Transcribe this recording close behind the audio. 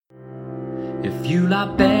if you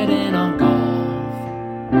like betting on golf.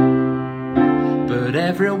 But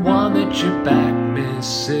everyone that you back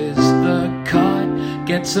misses the cut.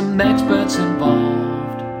 Get some experts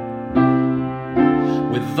involved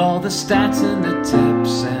with all the stats and the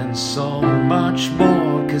tips and so much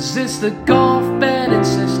more. Cause it's the golf betting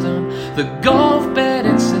system, the golf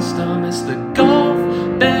betting system. It's the golf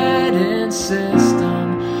betting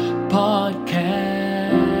system podcast.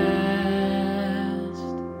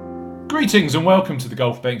 Greetings and welcome to the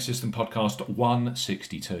Golf Betting System podcast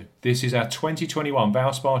 162. This is our 2021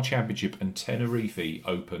 Valspar Championship and Tenerife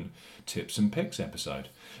Open Tips and Picks episode.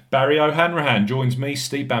 Barry O'Hanrahan joins me,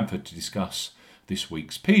 Steve Bamford, to discuss this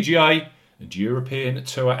week's PGA and European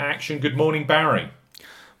Tour action. Good morning, Barry.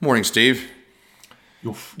 Morning, Steve.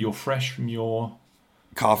 You're fresh from your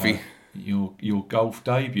coffee. Your golf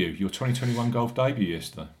debut, your 2021 golf debut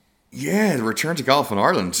yesterday. Yeah, the return to golf in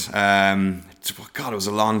Ireland. God, it was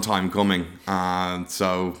a long time coming.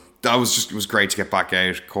 So that it was great to get back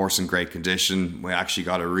out. Course in great condition. We actually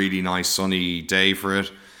got a really nice sunny day for it.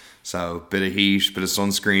 So bit of heat, bit of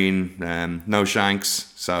sunscreen, no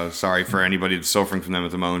shanks. So sorry for anybody that's suffering from them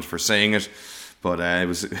at the moment for saying it. But I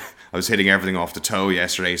was hitting everything off the toe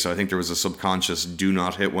yesterday. So I think there was a subconscious do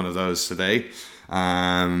not hit one of those today. It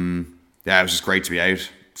was just great to be out.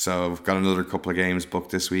 So I've got another couple of games booked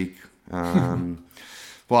this week. You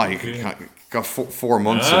got 4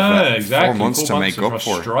 months. Exactly. 4 months to make up for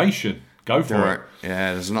frustration. Go for it.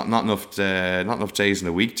 Yeah, there's not enough days in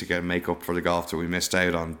the week to make up for the golf that we missed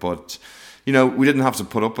out on. But we didn't have to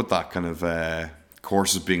put up with that kind of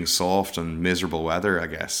courses being soft and miserable weather, I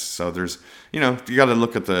guess. So there's you got to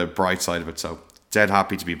look at the bright side of it. So dead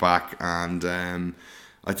happy to be back, and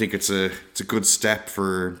I think it's a good step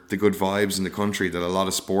for the good vibes in the country that a lot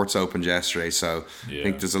of sports opened yesterday. So I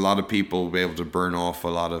think there's a lot of people will be able to burn off a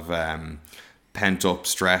lot of pent up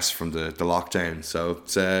stress from the lockdown. So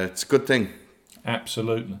it's a good thing.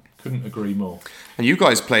 Absolutely. Couldn't agree more. And you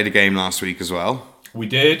guys played a game last week as well. We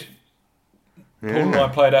did. Yeah. Paul and I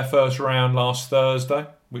played our first round last Thursday,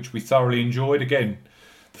 which we thoroughly enjoyed. Again,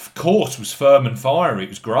 the course was firm and fiery. It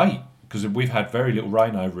was great because we've had very little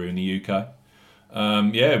rain over here in the UK.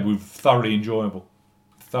 We're thoroughly enjoyable.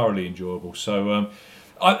 So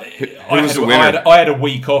I had a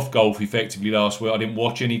week off golf effectively last week. I didn't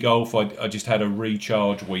watch any golf. I just had a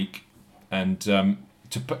recharge week, and to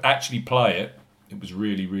actually play it was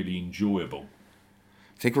really, really enjoyable.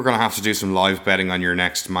 I think we're going to have to do some live betting on your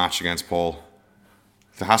next match against Paul.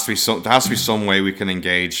 There has to be some way we can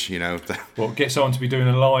engage. Get someone to be doing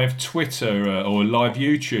a live Twitter or a live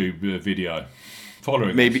YouTube video.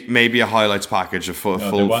 Following maybe a highlights package, a full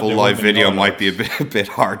live video might be a bit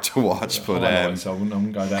hard to watch, but I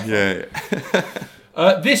wouldn't go that far.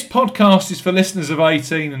 Yeah. This podcast is for listeners of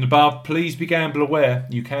 18 and above. Please be gamble aware.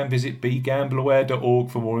 You can visit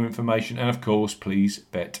begambleaware.org for more information, and of course, please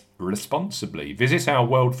bet responsibly. Visit our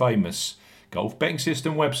world famous golf betting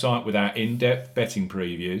system website with our in-depth betting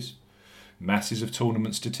previews, masses of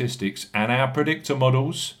tournament statistics, and our predictor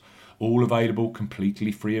models. All available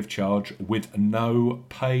completely free of charge with no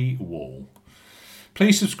paywall.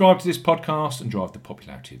 Please subscribe to this podcast and drive the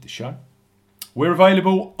popularity of the show. We're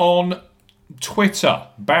available on Twitter.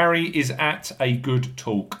 Barry is at A Good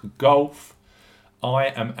Talk Golf. I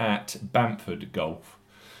am at Bamford Golf.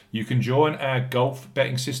 You can join our Golf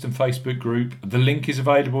Betting System Facebook group. The link is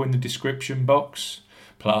available in the description box.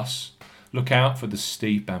 Plus, look out for the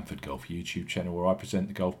Steve Bamford Golf YouTube channel where I present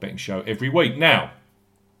the Golf Betting Show every week. Now,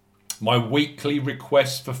 my weekly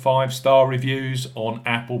requests for 5-star reviews on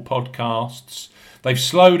Apple Podcasts. They've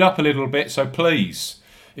slowed up a little bit, so please,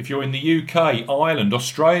 if you're in the UK, Ireland,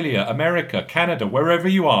 Australia, America, Canada, wherever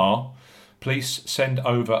you are, please send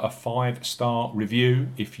over a 5-star review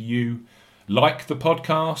if you like the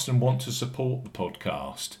podcast and want to support the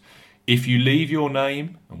podcast. If you leave your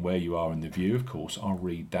name and where you are in the view, of course, I'll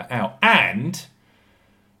read that out. And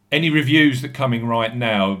any reviews that are coming right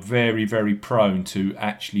now are very, very prone to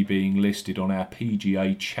actually being listed on our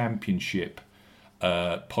PGA Championship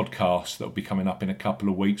podcast that will be coming up in a couple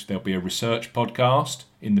of weeks. There'll be a research podcast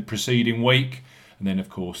in the preceding week, and then, of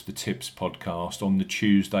course, the tips podcast on the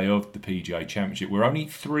Tuesday of the PGA Championship. We're only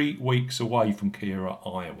 3 weeks away from Keira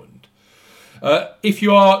Ireland. If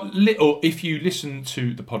you listen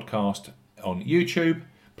to the podcast on YouTube,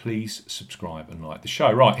 please subscribe and like the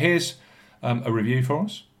show. Right, here's a review for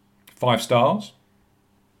us. 5 stars.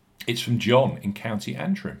 It's from John in County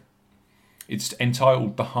Antrim. It's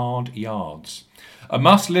entitled The Hard Yards. A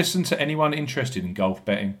must listen to anyone interested in golf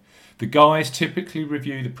betting. The guys typically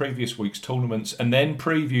review the previous week's tournaments and then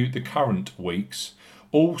preview the current week's.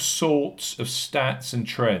 All sorts of stats and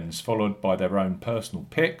trends followed by their own personal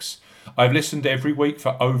picks. I've listened every week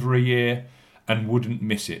for over a year and wouldn't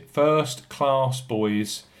miss it. First class,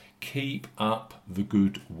 boys. Keep up the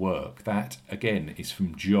good work. That, again, is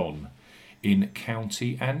from John in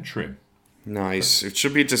County Antrim. Nice. It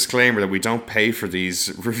should be a disclaimer that we don't pay for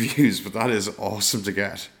these reviews, but that is awesome to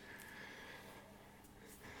get.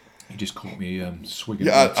 You just caught me swigging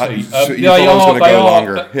Yeah, my tea. you thought I was going to go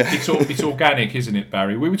longer. Yeah. It's organic, isn't it,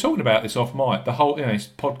 Barry? We were talking about this off mic. The whole it's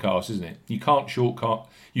podcast, isn't it? You can't shortcut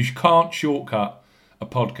a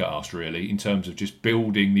podcast really in terms of just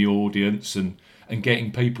building the audience and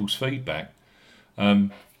getting people's feedback. They're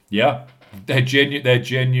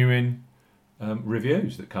genuine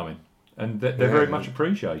reviews that come in, and they're very much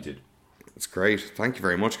appreciated. It's great. Thank you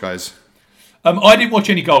very much, guys. I didn't watch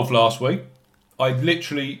any golf last week. I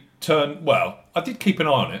literally I did keep an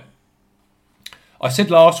eye on it. I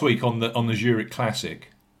said last week on the Zurich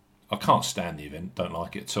Classic, I can't stand the event, don't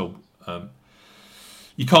like it at all.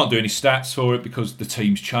 You can't do any stats for it because the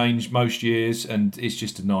team's changed most years and it's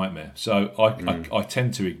just a nightmare. So I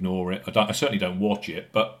tend to ignore it. I certainly don't watch it.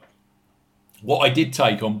 But what I did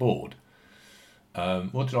take on board,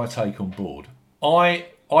 what did I take on board? I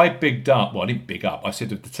bigged up. Well, I didn't big up. I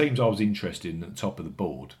said of the teams I was interested in at the top of the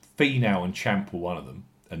board, Finau and Champ were one of them,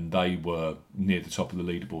 and they were near the top of the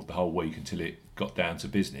leaderboard the whole week until it got down to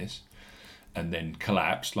business, and then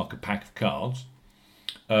collapsed like a pack of cards.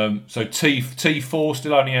 So T4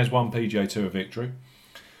 still only has one PGA Tour victory.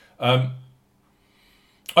 I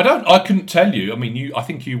couldn't tell you. I mean, I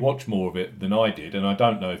think you watched more of it than I did, and I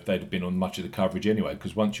don't know if they'd have been on much of the coverage anyway.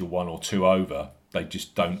 Because once you're 1 or 2 over, they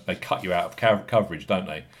just don't. They cut you out of coverage, don't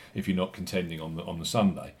they? If you're not contending on the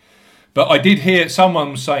Sunday. But I did hear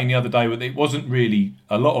someone was saying the other day that it wasn't really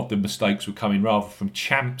a lot of the mistakes were coming rather from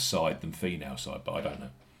Champ's side than Finau side. But I don't know.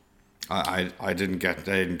 I didn't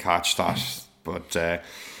catch that, but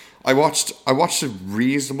I watched a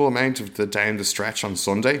reasonable amount of the down the stretch on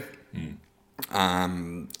Sunday.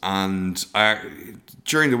 And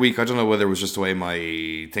during the week, I don't know whether it was just the way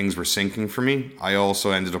my things were syncing for me. I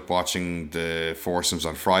also ended up watching the foursomes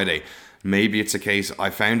on Friday. Maybe it's a case I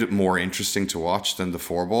found it more interesting to watch than the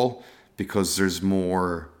four ball because there's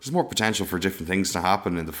more potential for different things to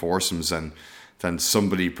happen in the foursomes than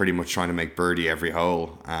somebody pretty much trying to make birdie every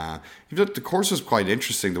hole. The course was quite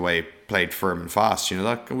interesting the way it played firm and fast. You know,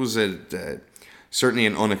 that was certainly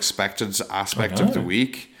an unexpected aspect of the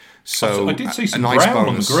week. So I did see some brown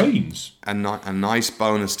on the greens. A nice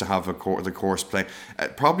bonus to have the course play.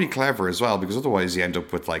 Probably clever as well, because otherwise you end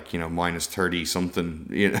up with minus 30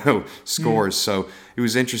 something scores. So it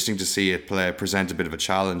was interesting to see it present a bit of a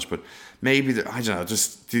challenge. But maybe I don't know,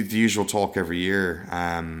 just the usual talk every year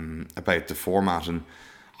about the format. And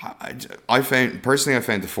I found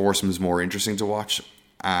the foursomes more interesting to watch.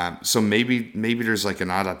 So maybe there's like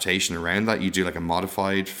an adaptation around that. You do like a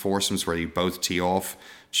modified foursomes where you both tee off,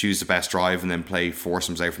 choose the best drive, and then play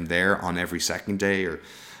foursomes out from there on every second day. Or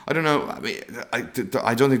I don't know. I mean,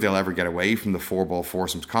 I don't think they'll ever get away from the 4-ball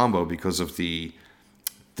foursomes combo because of the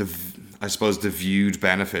viewed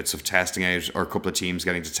benefits of testing out, or a couple of teams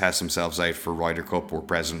getting to test themselves out for Ryder Cup or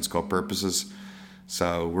President's Cup purposes.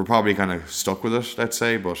 So we're probably kind of stuck with it, let's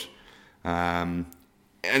say. But an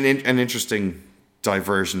interesting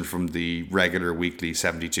diversion from the regular weekly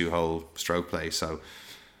 72-hole stroke play. So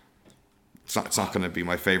it's not going to be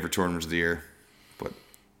my favourite tournament of the year, but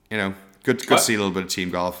good to see a little bit of team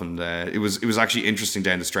golf, and it was actually interesting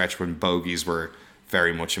down the stretch when bogeys were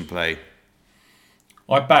very much in play.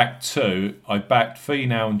 I backed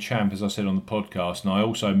Finau and Champ, as I said on the podcast, and I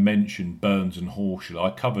also mentioned Burns and Horschel.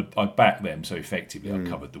 I backed them, so effectively I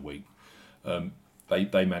covered the week.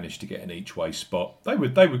 They managed to get an each way spot. They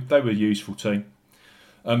were a useful team.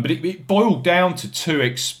 But it boiled down to 2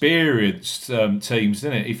 experienced teams,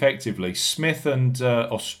 didn't it? Effectively, Smith and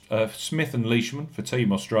Leishman for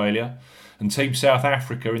Team Australia, and Team South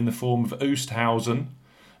Africa in the form of Oosthuizen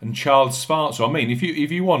and Charles Schwartzel. I mean, if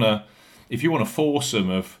you want a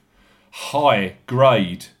foursome of high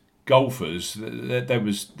grade golfers, there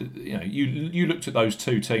was you looked at those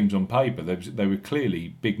 2 teams on paper. They were clearly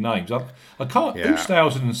big names. I can't. Yeah.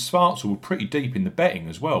 Oosthuizen and Schwartzel were pretty deep in the betting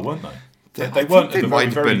as well, weren't they? They weren't at the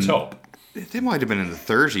very top. They might have been in the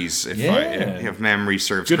 30s if memory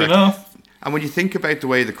serves good correct. Enough. And when you think about the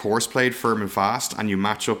way the course played firm and fast, and you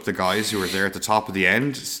match up the guys who were there at the top of the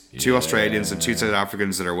end, 2 Australians and 2 South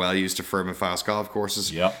Africans that are well used to firm and fast golf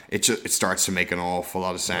courses, it starts to make an awful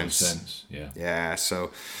lot of sense. Yeah.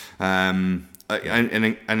 So an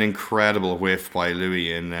incredible whiff by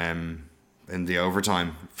Louis in the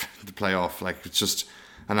overtime, the playoff. Like, it's just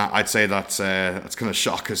And I'd say that's going to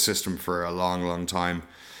shock his system for a long, long time.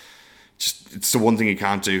 Just it's the one thing he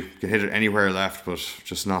can't do. He can hit it anywhere left, but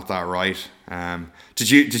just not that right.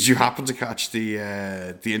 Did you happen to catch the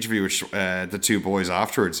interview with the two boys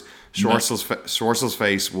afterwards? Schwarzel's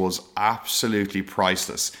face was absolutely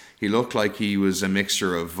priceless. He looked like he was a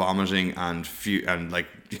mixture of vomiting and like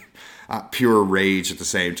pure rage at the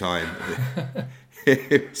same time.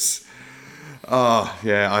 Oh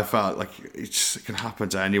yeah, I felt like it can happen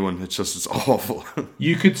to anyone. It's awful.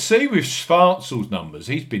 You could see with Schwarzel's numbers,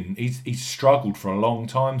 he's struggled for a long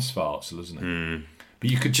time. Schwarzel, hasn't he? But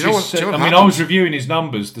you could I was reviewing his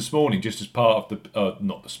numbers this morning, just as part of the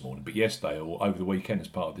not this morning, but yesterday or over the weekend as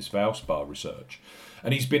part of this Valspar research.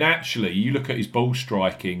 And he's been you look at his ball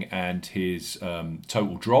striking and his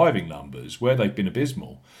total driving numbers, where they've been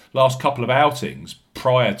abysmal. Last couple of outings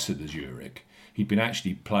prior to the Zurich, he'd been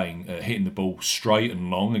actually playing, hitting the ball straight and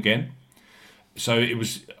long again. So it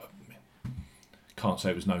was, can't say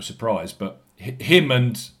it was no surprise, but him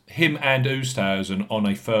and Oosthuizen on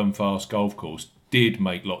a firm, fast golf course did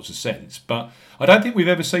make lots of sense. But I don't think we've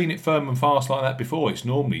ever seen it firm and fast like that before. It's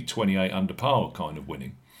normally 28 under par kind of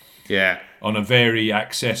winning. Yeah. On a very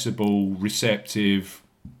accessible, receptive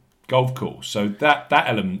golf course. So that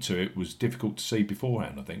element to it was difficult to see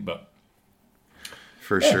beforehand, I think. But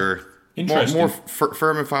for sure. Interesting. More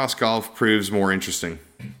firm and fast golf proves more interesting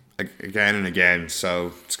again and again.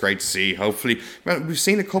 So it's great to see. Hopefully, we've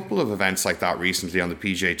seen a couple of events like that recently on the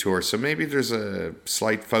PGA Tour. So maybe there's a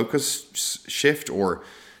slight focus shift or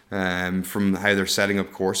from how they're setting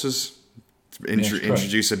up courses.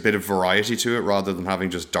 Introduce a bit of variety to it rather than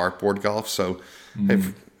having just dartboard golf. So,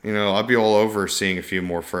 I'd be all over seeing a few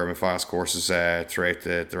more firm and fast courses throughout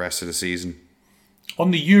the rest of the season.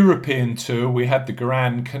 On the European Tour, we had the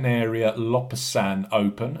Gran Canaria Lopesan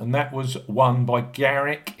Open, and that was won by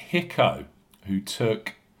Garrick Higgo, who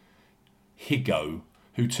took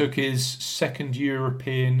his second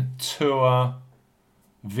European Tour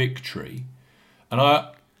victory. And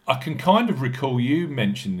I can kind of recall you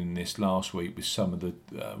mentioning this last week with some of the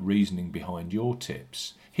reasoning behind your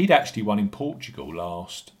tips. He'd actually won in Portugal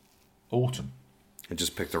last autumn. I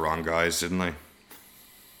just picked the wrong guys, didn't I?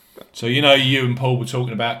 So, you and Paul were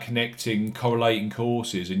talking about correlating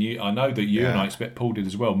courses, and I know that you and I expect Paul did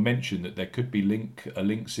as well, mentioned that there could be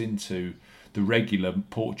links into the regular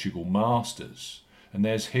Portugal Masters. And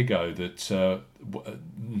there's Higgo that,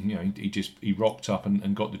 he rocked up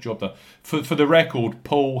and got the job done. For the record,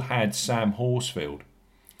 Paul had Sam Horsfield,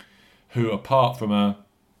 who, apart from a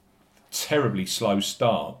terribly slow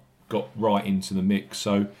start, got right into the mix.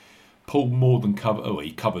 So Paul more than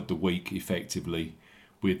covered the week effectively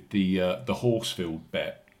with the Horsfield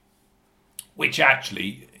bet, which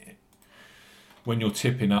actually, when you're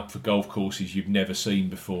tipping up for golf courses you've never seen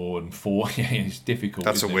before and it's difficult.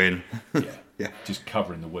 That's a win. Yeah, just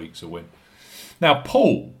covering the week's a win. Now,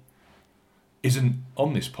 Paul isn't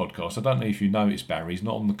on this podcast. I don't know if you noticed, Barry. He's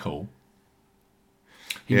not on the call.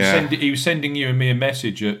 He was sending you and me a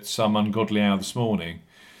message at some ungodly hour this morning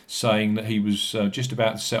saying that he was just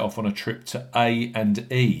about to set off on a trip to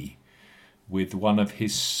A&E with one of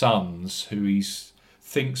his sons who he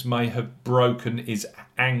thinks may have broken his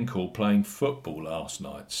ankle playing football last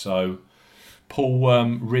night. So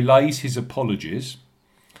Paul relays his apologies.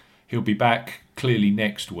 He'll be back clearly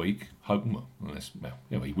next week.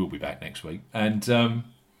 He will be back next week. And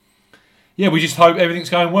we just hope everything's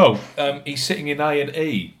going well. He's sitting in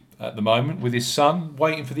A&E at the moment with his son,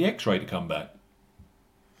 waiting for the X-ray to come back.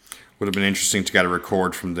 Would have been interesting to get a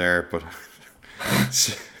record from there, but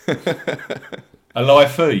a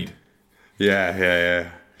live feed.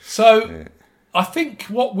 Yeah. So I think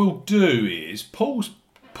what we'll do is Paul's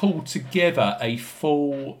pulled together his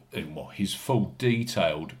full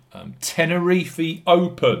detailed Tenerife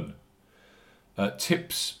Open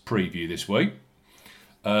tips preview this week.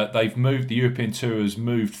 The European Tour has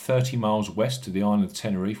moved 30 miles west to the island of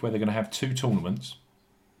Tenerife, where they're going to have two tournaments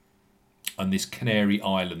and this Canary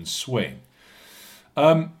Island swing.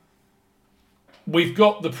 We've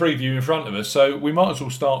got the preview in front of us, so we might as well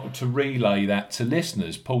start to relay that to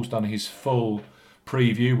listeners. Paul's done his full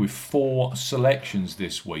preview with 4 selections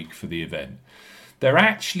this week for the event. They're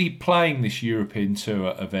actually playing this European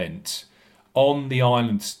Tour event on the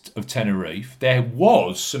island of Tenerife. There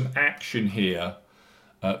was some action here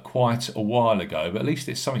quite a while ago, but at least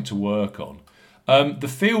it's something to work on. The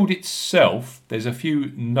field itself, there's a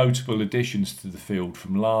few notable additions to the field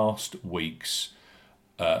from last week's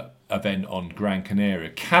event on Gran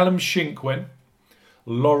Canaria. Callum Shinkwin,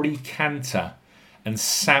 Laurie Cantor and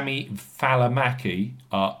Sami Falamaki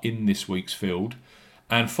are in this week's field.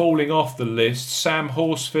 And falling off the list, Sam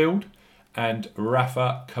Horsfield and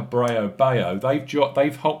Rafa Cabrera Bello.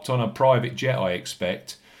 They've hopped on a private jet, I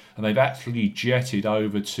expect, and they've actually jetted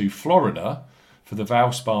over to Florida for the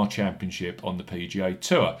Valspar Championship on the PGA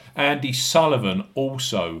Tour. Andy Sullivan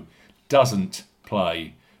also doesn't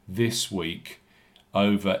play this week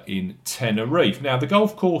over in Tenerife. Now, the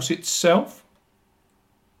golf course itself,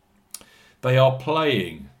 they are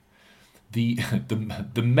playing the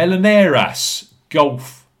Melaneras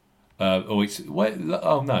Golf.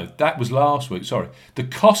 That was last week. Sorry, the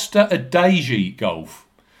Costa Adeje Golf,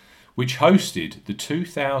 which hosted the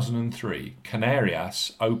 2003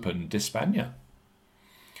 Canarias Open de España.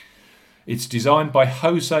 It's designed by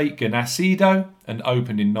Jose Ganasido and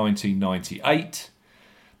opened in 1998.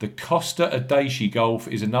 The Costa Adeje Golf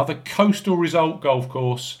is another coastal resort golf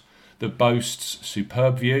course that boasts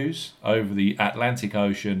superb views over the Atlantic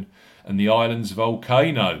Ocean and the island's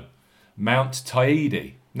volcano, Mount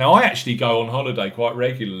Teide. Now, I actually go on holiday quite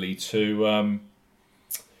regularly to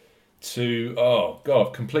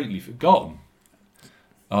I've completely forgotten.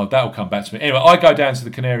 Oh, that'll come back to me. Anyway, I go down to the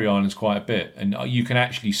Canary Islands quite a bit, and you can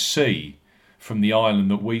actually see from the island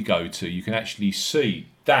that we go to, you can actually see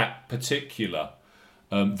that particular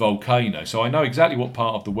volcano. So I know exactly what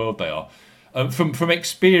part of the world they are. From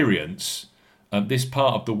experience, this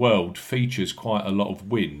part of the world features quite a lot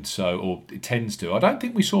of wind, or it tends to. I don't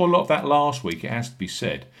think we saw a lot of that last week, it has to be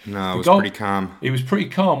said. No, it was pretty calm. It was pretty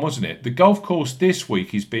calm, wasn't it? The golf course this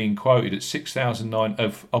week is being quoted at 6,009...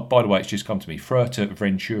 Oh, by the way, it's just come to me.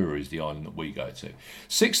 Fuerteventura is the island that we go to.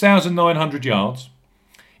 6,900 yards.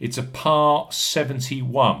 It's a par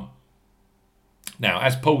 71. Now,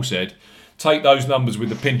 as Paul said, take those numbers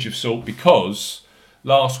with a pinch of salt, because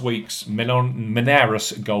last week's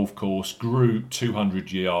Menares golf course grew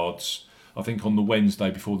 200 yards, I think, on the Wednesday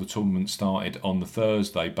before the tournament started on the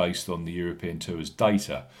Thursday, based on the European Tour's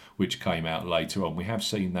data, which came out later on. We have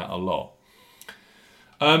seen that a lot.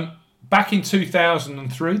 Back in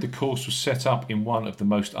 2003, the course was set up in one of the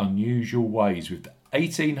most unusual ways, with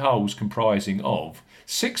 18 holes comprising of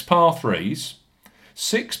 6 par 3s,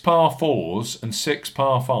 6 par 4s and 6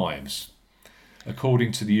 par 5s.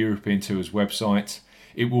 According to the European Tour's website,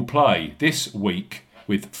 it will play this week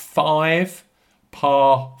with 5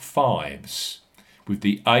 par 5s, with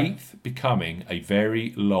the 8th becoming a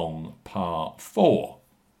very long par 4.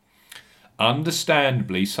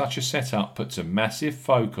 Understandably, such a setup puts a massive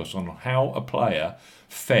focus on how a player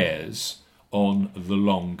fares on the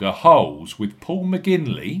longer holes, with Paul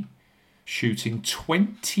McGinley shooting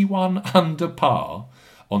 21 under par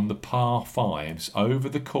on the par 5s over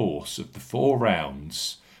the course of the 4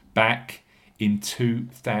 rounds back in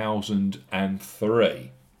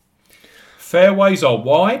 2003. Fairways are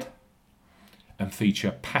wide and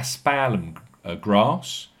feature paspalum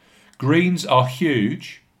grass. Greens are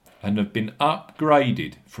huge and have been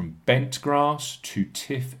upgraded from bent grass to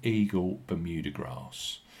Tiff Eagle Bermuda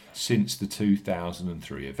grass since the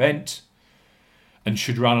 2003 event, and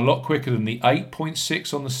should run a lot quicker than the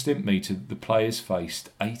 8.6 on the stimp meter the players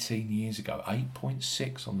faced 18 years ago.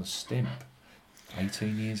 8.6 on the stimp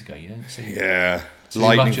 18 years ago. You don't see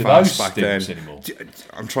lightning fast back then. Anymore.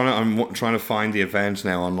 I'm trying to find the event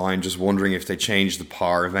now online, just wondering if they changed the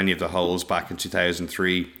par of any of the holes back in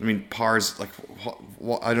 2003. I mean, pars, like,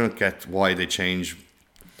 what I don't get why they change.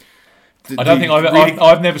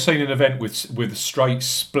 I've never seen an event with a straight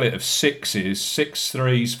split of 6s, 6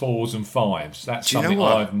 3s, 4s and 5s. That's something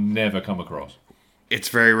I've never come across. It's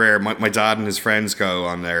very rare. My dad and his friends go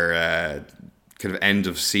on their kind of end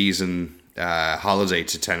of season holiday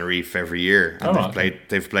to Tenerife every year, and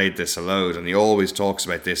they've played this a load, and he always talks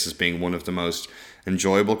about this as being one of the most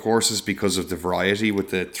enjoyable courses because of the variety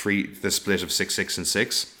with the split of 6, 6 and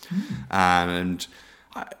 6. And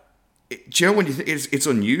do you know, when it's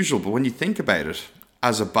unusual, but when you think about it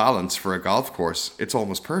as a balance for a golf course, it's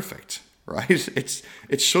almost perfect, right?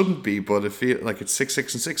 It shouldn't be, but it feels like it's 6,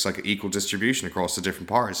 6 and 6, like an equal distribution across the different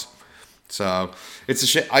pars. So it's a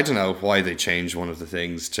shit. I don't know why they changed one of the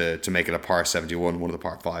things to make it a par 71, one of the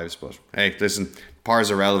par 5s. But hey, listen,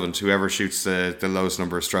 pars are relevant. Whoever shoots the lowest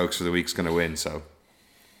number of strokes for the week's going to win. So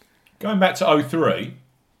going back to 03,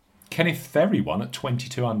 Kenneth Ferry won at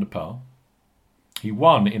 22 under par. He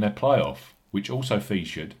won in a playoff which also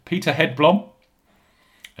featured Peter Hedblom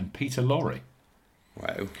and Peter Lorre.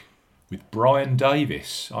 Wow. With Brian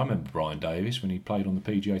Davis. I remember Brian Davis when he played on the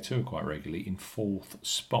PGA Tour quite regularly, in 4th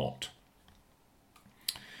spot.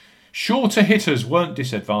 Shorter hitters weren't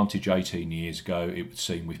disadvantaged 18 years ago, it would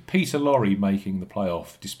seem, with Peter Lorre making the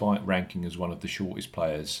playoff despite ranking as one of the shortest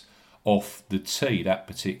players off the tee that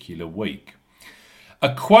particular week.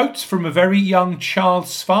 A quote from a very young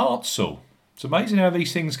Charles Schwartzel. It's amazing how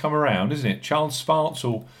these things come around, isn't it? Charles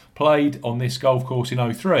Schwartzel played on this golf course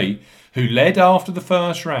in 03, who led after the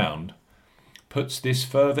first round, puts this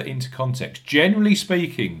further into context. Generally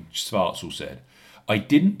speaking, Schwartzel said, I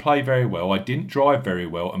didn't play very well, I didn't drive very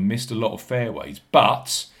well and missed a lot of fairways,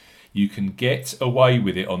 but you can get away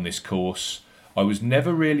with it on this course. I was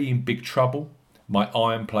never really in big trouble. My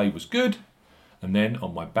iron play was good. And then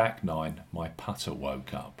on my back nine, my putter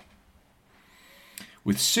woke up.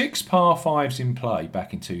 With 6 par 5s in play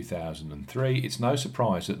back in 2003, it's no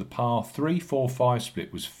surprise that the par 3-4-5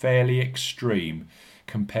 split was fairly extreme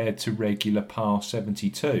compared to regular par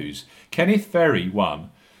 72s. Kenneth Ferry won.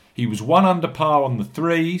 He was 1 under par on the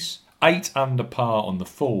 3s, 8 under par on the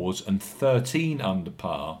 4s and 13 under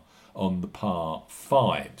par on the par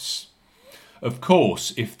 5s. Of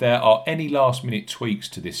course, if there are any last minute tweaks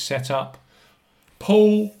to this setup,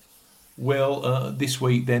 Paul will this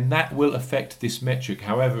week, then that will affect this metric.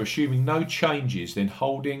 However, assuming no changes, then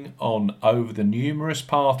holding on over the numerous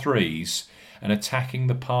par 3s and attacking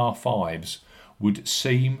the par 5s would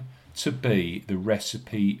seem to be the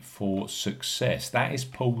recipe for success. That is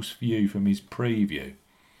Paul's view from his preview.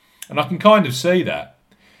 And I can kind of see that.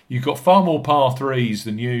 You've got far more par 3s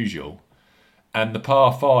than usual, and the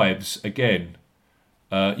par 5s, again,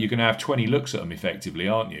 you're going to have 20 looks at them effectively,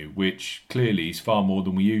 aren't you? Which clearly is far more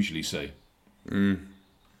than we usually see.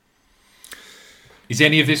 Is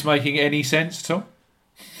any of this making any sense at all?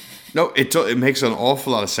 No, it makes an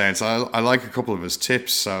awful lot of sense. I like a couple of his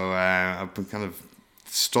tips, so I've been kind of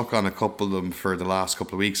stuck on a couple of them for the last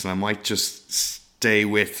couple of weeks, and I might just stay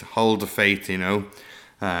with hold the faith, you know.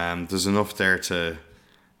 There's enough there to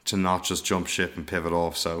not just jump ship and pivot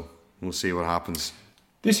off, so we'll see what happens.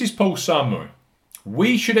 This is Paul's summary.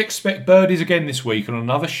 We should expect birdies again this week on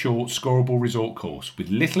another short, scoreable resort course with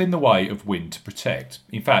little in the way of wind to protect.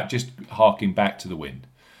 In fact, just harking back to the wind.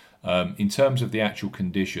 In terms of the actual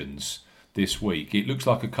conditions this week, it looks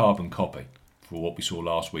like a carbon copy for what we saw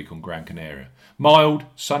last week on Gran Canaria. Mild,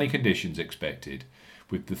 sunny conditions expected,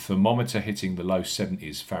 with the thermometer hitting the low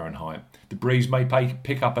 70s Fahrenheit. The breeze may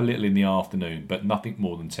pick up a little in the afternoon, but nothing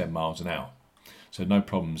more than 10 miles an hour. So no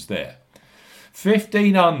problems there.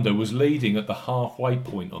 15 under was leading at the halfway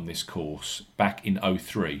point on this course back in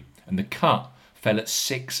 03, and the cut fell at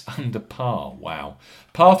 6 under par. Wow.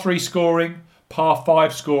 Par 3 scoring, par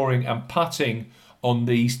 5 scoring and putting on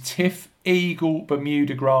these Tiff Eagle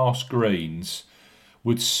Bermuda grass greens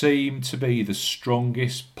would seem to be the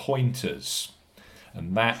strongest pointers.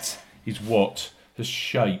 And that is what has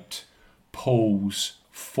shaped Paul's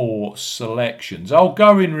 4 selections. I'll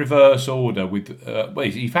go in reverse order with,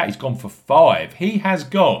 in fact, he's gone for 5. He has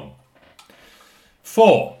gone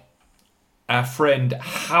for our friend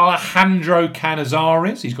Alejandro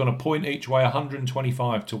Canizares. He's gone a point each way,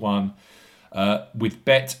 125 to 1, with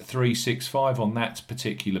Bet365 on that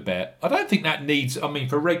particular bet. I don't think that needs,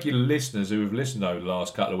 for regular listeners who have listened over the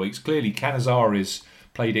last couple of weeks, clearly Canizares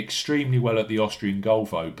played extremely well at the Austrian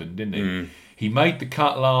Golf Open, didn't he? He made the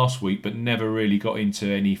cut last week, but never really got into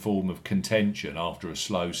any form of contention after a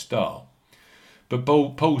slow start. But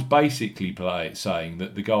Paul's basically saying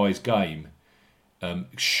that the guy's game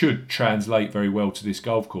should translate very well to this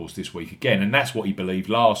golf course this week again, and that's what he believed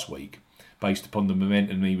last week, based upon the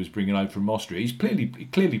momentum he was bringing over from Austria. He's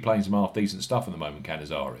clearly playing some half-decent stuff at the moment,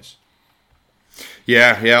 Canizares.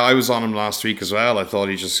 Yeah, I was on him last week as well. I thought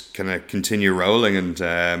he'd just kind of continue rolling,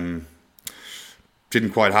 and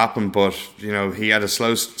didn't quite happen. But you know, he had a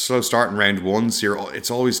slow start in round 1. So it's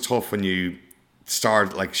always tough when you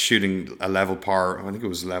start like shooting a level par. I think it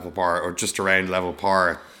was a level par or just around level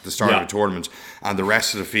par at the start of the tournament, and the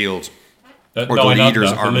rest of the field or the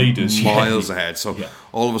leaders are miles ahead. So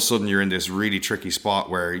all of a sudden you're in this really tricky spot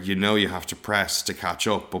where you know you have to press to catch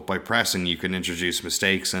up, but by pressing you can introduce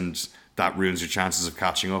mistakes and that ruins your chances of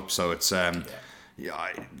catching up. So it's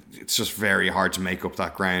it's just very hard to make up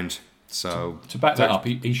that ground. So to back that up,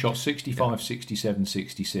 he shot 65, 67,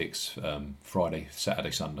 66 Friday,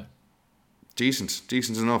 Saturday, Sunday.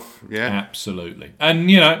 Decent enough, yeah. Absolutely.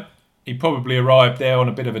 And, you know, he probably arrived there on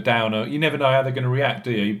a bit of a downer. You never know how they're going to react,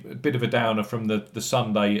 do you? A bit of a downer from the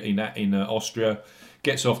Sunday in Austria,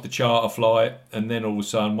 gets off the charter flight, and then all of a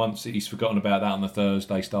sudden, once he's forgotten about that on the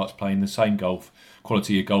Thursday, starts playing the same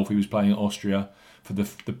quality of golf he was playing at Austria for the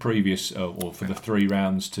previous, or for the 3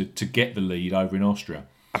 rounds to get the lead over in Austria.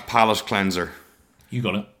 A palate cleanser. You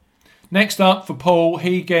got it. Next up for Paul,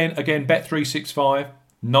 he again Bet365,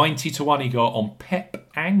 90 to 1 he got on Pep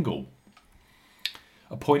Angle.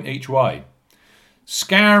 A point each way.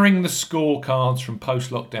 Scouring the scorecards from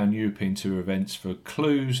post-lockdown European Tour events for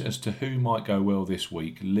clues as to who might go well this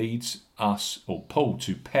week leads us, or Paul,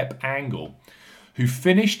 to Pep Angle, who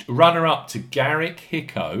finished runner-up to Garrick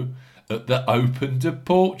Hicko at the Open de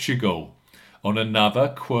Portugal on another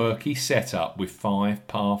quirky setup with 5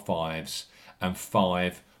 par 5s and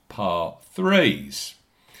 5 par 3s.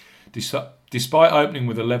 Despite opening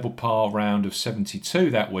with a level par round of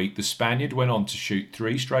 72 that week, the Spaniard went on to shoot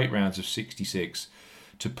 3 straight rounds of 66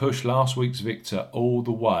 to push last week's victor all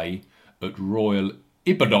the way at Royal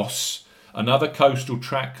Ibados, another coastal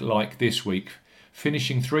track like this week,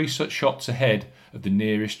 finishing 3 such shots ahead of the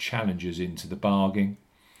nearest challengers into the bargain.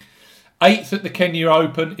 8th at the Kenya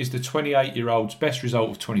Open is the 28-year-old's best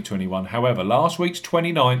result of 2021. However, last week's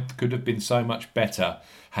 29th could have been so much better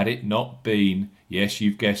had it not been, yes,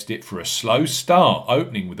 you've guessed it, for a slow start,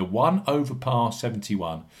 opening with a 1 over par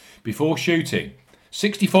 71 before shooting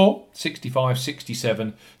 64, 65,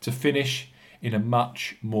 67 to finish in a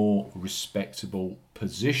much more respectable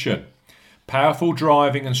position. Powerful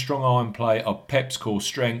driving and strong iron play are Pep's core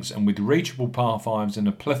strengths, and with reachable par 5s and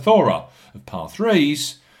a plethora of par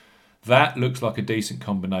 3s, that looks like a decent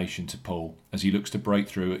combination to Paul as he looks to break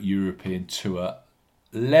through at European Tour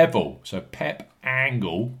level. So Pep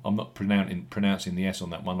Angle, I'm not pronouncing the S on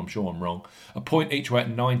that one, I'm sure I'm wrong, a point each way at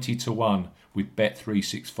 90 to 1 with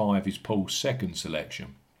Bet365 is Paul's second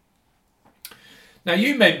selection. Now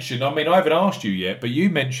you mentioned, I haven't asked you yet, but you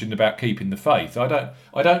mentioned about keeping the faith. I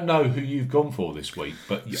don't know who you've gone for this week,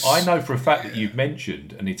 but I know for a fact that you've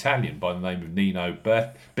mentioned an Italian by the name of Nino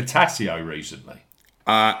Bertasio recently.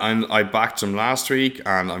 And I backed him last week,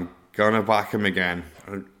 and I'm gonna back him again.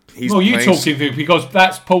 You're talking because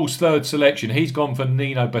that's Paul's third selection. He's gone for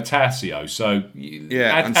Nino Bertasio, so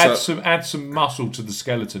add some muscle to the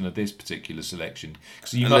skeleton of this particular selection,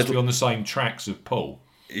 because you must be on the same tracks of Paul.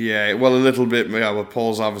 Yeah, well, a little bit. Yeah, well,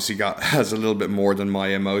 Paul's obviously has a little bit more than my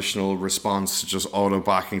emotional response to just auto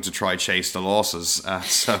backing to try chase the losses.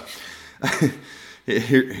 So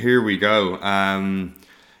here we go.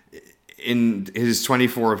 In his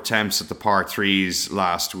 24 attempts at the par 3s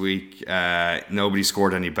last week, nobody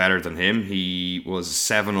scored any better than him. He was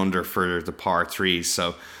 7 under for the par 3s,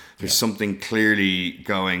 so there's something clearly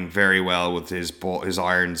going very well with his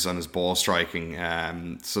irons and his ball striking.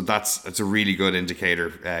 So it's a really good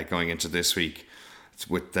indicator going into this week. It's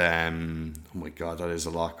with oh my God, that is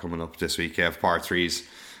a lot coming up this week. Yeah, par 3s.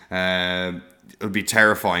 It'll be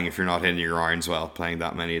terrifying if you're not hitting your irons well, playing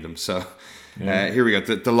that many of them. So. Here we go.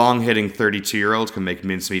 The long-hitting 32-year-old can make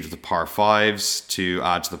mincemeat of the par 5s to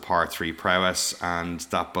add to the par 3 prowess, and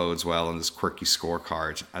that bodes well on this quirky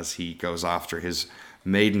scorecard as he goes after his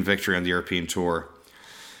maiden victory on the European Tour.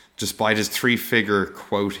 Despite his 3-figure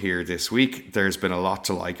quote here this week, there's been a lot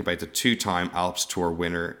to like about the 2-time Alps Tour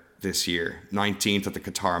winner this year. 19th at the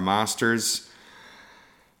Qatar Masters,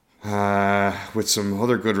 with some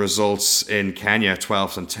other good results in Kenya,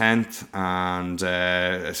 12th and 10th,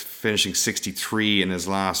 and finishing 63 in his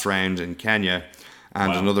last round in Kenya,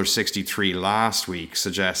 and another 63 last week,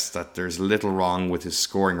 suggests that there's little wrong with his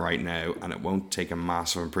scoring right now, and it won't take a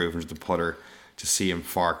massive improvement to the putter to see him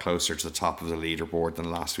far closer to the top of the leaderboard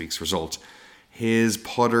than last week's result. His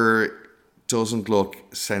putter doesn't look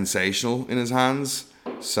sensational in his hands,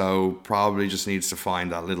 so probably just needs to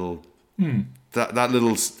find that little... That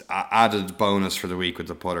little added bonus for the week with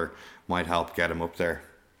the putter might help get him up there.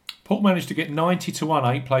 Paul managed to get 90 to 1,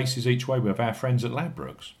 8 places each way with our friends at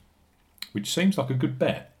Ladbrokes, which seems like a good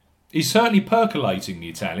bet. He's certainly percolating, the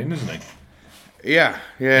Italian, isn't he? Yeah.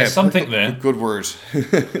 There's something there. Good word.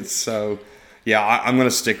 So, yeah, I'm going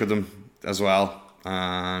to stick with him as well,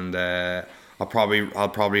 and I'll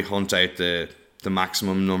probably hunt out the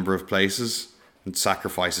maximum number of places and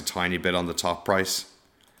sacrifice a tiny bit on the top price.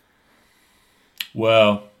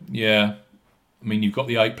 Well, yeah. You've got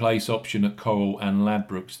the 8 place option at Coral and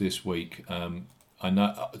Ladbrokes this week. I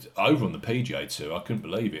know over on the PGA Tour, I couldn't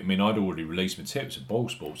believe it. I'd already released my tips at Ball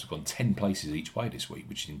Sports. I've gone 10 places each way this week,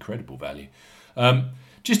 which is incredible value.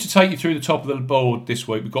 Just to take you through the top of the board this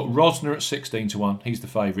week, we've got Rosner at 16 to 1. He's the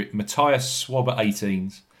favourite. Matthias Swab at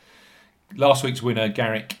 18s. Last week's winner,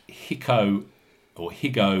 Garrick Hicko,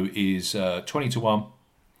 is 20 to 1,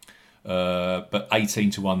 but 18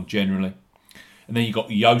 to 1 generally. And then you've got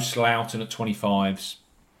Joost Luiten at 25s.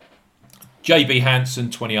 JB Hansen,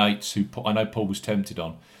 28s, who I know Paul was tempted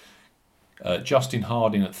on. Justin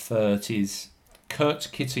Harding at 30s. Kurt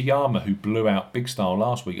Kitayama, who blew out big style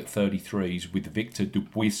last week at 33s with Victor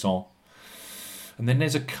Dubuisson. And then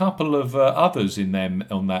there's a couple of others in them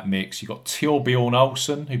on that mix. You've got Thorbjorn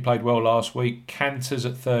Olsen, who played well last week. Canters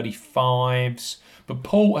at 35s. But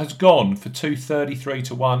Paul has gone for 2 33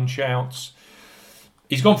 to 1 shouts.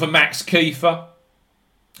 He's gone for Max Kiefer,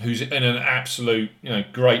 who's in an absolute,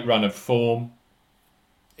 great run of form.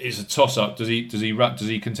 it's a toss-up. Does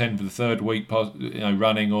he contend for the third week,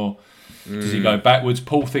 running, or does he go backwards?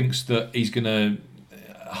 Paul thinks that he's going to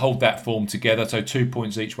hold that form together. So 2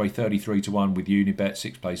 points each way, 33-1 with Unibet,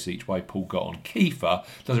 6 places each way. Paul got on Kiefer.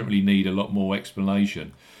 Doesn't really need a lot more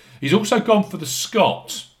explanation. He's also gone for the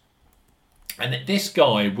Scot. And this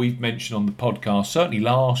guy we've mentioned on the podcast, certainly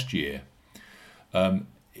last year,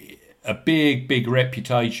 a big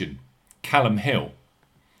reputation, Callum Hill.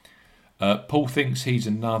 Paul thinks he's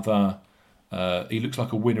another... he looks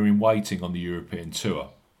like a winner in waiting on the European Tour.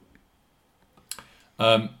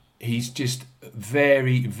 He's just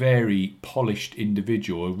very, very polished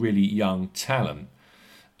individual, a really young talent.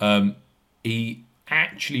 He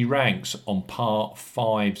actually ranks on par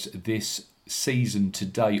fives this season to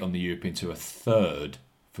date on the European Tour, third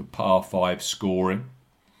for par five scoring.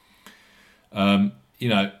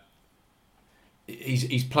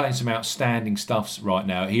 He's playing some outstanding stuff right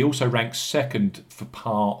now. He also ranks second for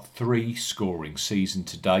par three scoring season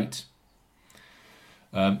to date.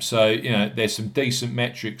 So there's some decent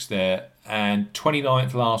metrics there. And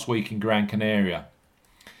 29th last week in Gran Canaria.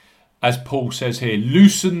 As Paul says here,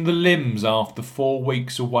 loosen the limbs after 4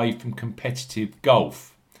 weeks away from competitive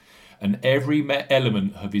golf. And every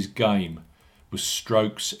element of his game was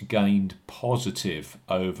strokes gained positive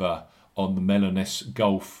over on the Melones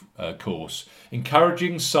golf course.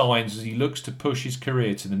 Encouraging signs as he looks to push his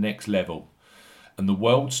career to the next level. And the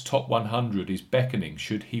world's top 100 is beckoning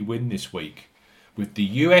should he win this week. With the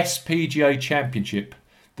US PGA Championship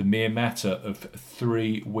the mere matter of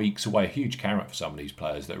 3 weeks away. A huge carrot for some of these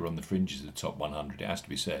players that are on the fringes of the top 100, it has to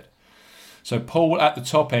be said. So Paul at the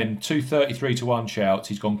top end, 233-1 shouts.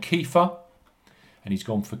 He's gone Kiefer and he's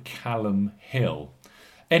gone for Callum Hill.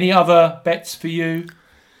 Any other bets for you?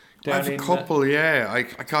 I have a couple, yeah.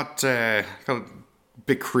 I got a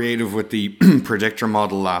bit creative with the predictor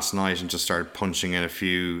model last night and just started punching in a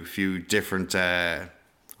few different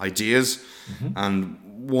ideas. Mm-hmm. And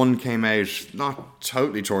one came out not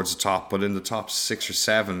totally towards the top, but in the top 6 or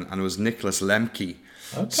 7, and it was Nicholas Lemke.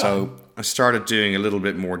 Okay. So I started doing a little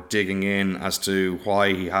bit more digging in as to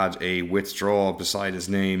why he had a withdrawal beside his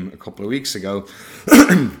name a couple of weeks ago.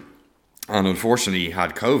 And unfortunately, he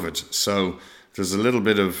had COVID. So there's a little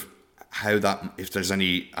bit of how that, if there's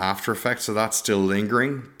any after effects of that still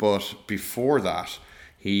lingering. But before that,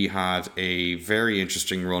 he had a very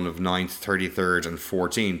interesting run of 9th, 33rd and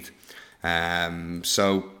 14th.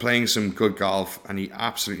 So playing some good golf, and he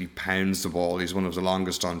absolutely pounds the ball. He's one of the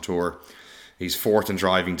longest on tour. He's 4th in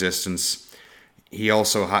driving distance. He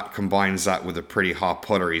also combines that with a pretty hot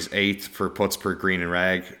putter. He's 8th for putts per green and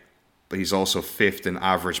reg, but he's also 5th in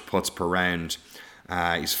average putts per round.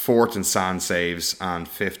 He's 4th in sand saves and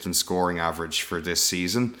 5th in scoring average for this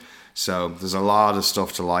season. So there's a lot of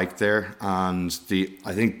stuff to like there, and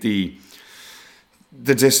I think the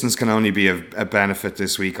distance can only be a benefit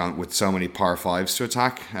this week with so many par 5s to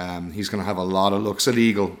attack. He's going to have a lot of looks at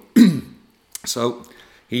eagle. So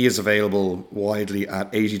he is available widely at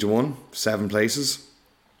 80-1, 7 places,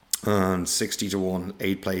 and 60-1,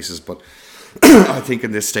 8 places. But I think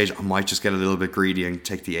in this stage, I might just get a little bit greedy and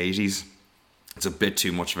take the 80s. It's a bit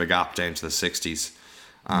too much of a gap down to the 60s.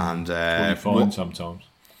 And fine sometimes.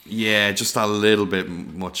 Yeah, just a little bit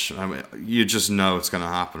much. I mean, you just know it's going to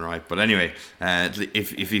happen, right? But anyway,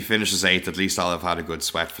 if he finishes 8th, at least I'll have had a good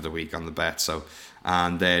sweat for the week on the bet. So,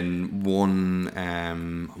 and then one, I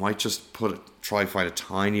might just try find a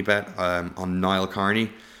tiny bet on Niall Carney,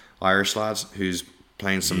 Irish lad, who's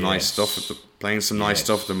playing some nice stuff. Nice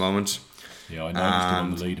stuff at the moment. Yeah, I noticed him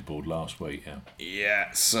on the leaderboard last week.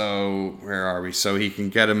 Yeah. So where are we? So he can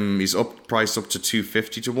get him. He's priced up to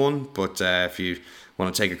 250-1, but if you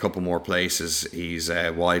want to take a couple more places, he's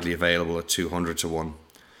widely available at 200-1.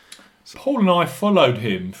 Paul and I followed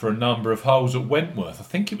him for a number of holes at Wentworth. I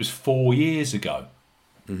think it was 4 years ago.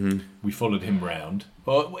 Mm-hmm. We followed him round.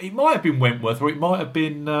 Well, it might have been Wentworth, or it might have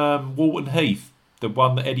been Walton Heath, the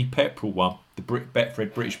one that Eddie Pepperell won, the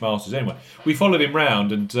Betfred British Masters. Anyway, we followed him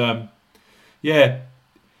round, and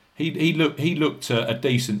he looked a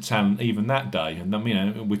decent talent even that day.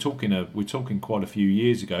 And we're talking quite a few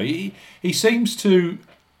years ago. He seems to.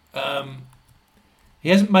 He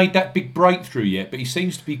hasn't made that big breakthrough yet, but he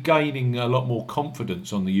seems to be gaining a lot more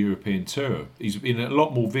confidence on the European Tour. He's been a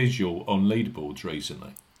lot more visual on leaderboards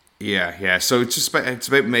recently. Yeah. So it's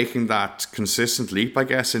about making that consistent leap, I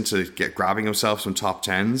guess, into grabbing himself some top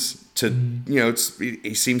 10s.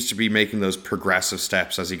 He seems to be making those progressive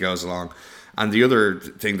steps as he goes along. And the other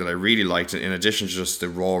thing that I really liked, in addition to just the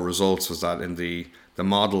raw results, was that in the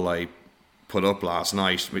model I put up last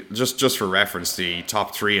night, just for reference, the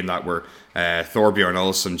top 3 in that were Thorbjorn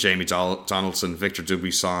Olesen, Jamie Donaldson, Victor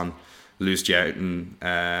Dubuisson, Lewis Jouton,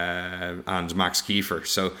 and Max Kiefer.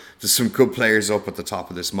 So there's some good players up at the top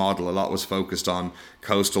of this model. A lot was focused on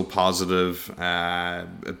coastal positive, a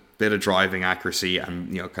bit of driving accuracy,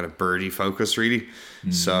 and kind of birdie focus really.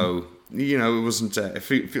 Mm-hmm. So it wasn't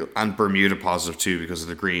and Bermuda positive too because of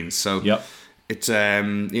the greens. So yep. It's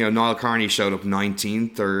Niall Carney showed up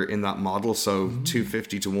 19th or in that model, so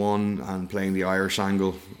 250 to 1 and playing the Irish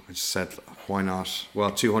angle. I just said why not?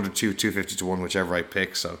 Well, 200 to 250 to 1, whichever I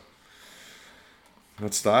pick. So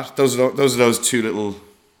that's that. Those are those two little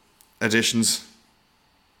additions.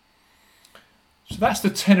 So that's the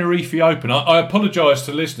Tenerife Open. I apologise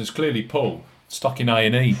to listeners. Clearly, Paul stuck in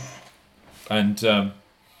A&E, and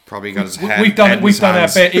probably got his head. We've done our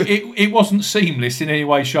bit. It wasn't seamless in any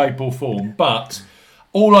way, shape, or form. But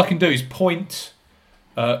all I can do is point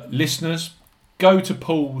listeners, go to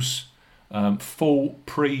Paul's full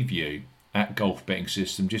preview at Golf Betting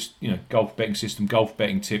System. Just Golf Betting System, golf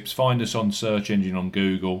betting tips. Find us on search engine on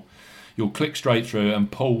Google. You'll click straight through,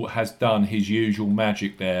 and Paul has done his usual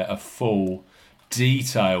magic there. A full,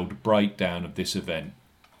 detailed breakdown of this event.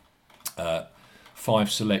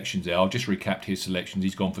 5 selections there. I'll just recap his selections.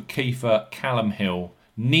 He's gone for Kiefer, Callum Hill,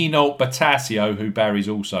 Nino Batasio, who Barry's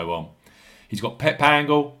also on. He's got Pep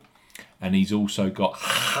Angle, and he's also got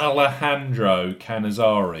Alejandro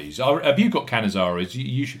Canizares. Have you got Canizares?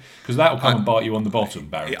 You should, because that will come and bite you on the bottom,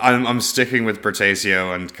 Barry. I'm sticking with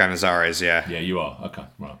Batasio and Canizares, yeah. Yeah, you are. Okay,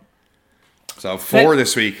 right. So 4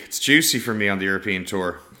 this week. It's juicy for me on the European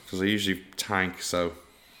Tour because I usually tank, so...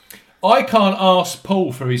 I can't ask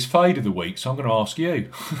Paul for his fade of the week, so I'm going to ask you.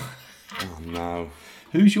 Oh, no.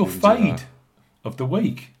 Who's your fade of the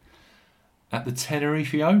week at the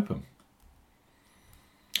Tenerife Open?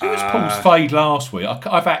 Who was Paul's fade last week?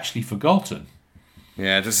 I've actually forgotten.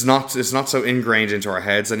 Yeah, it's not so ingrained into our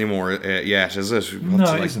heads anymore yet, is it?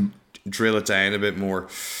 It isn't. Drill it down a bit more.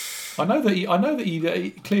 I know that he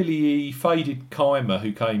clearly he faded Keimer,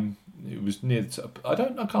 who came. It was near the top. I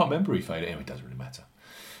can't remember who he faded. Anyway, it doesn't really matter.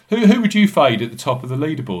 Who would you fade at the top of the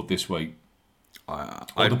leaderboard this week?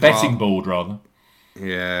 Or the betting board, rather.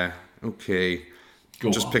 Yeah. Okay.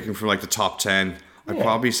 Picking from like the top 10. I'd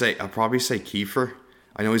probably say Kiefer.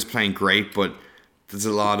 I know he's playing great, but there's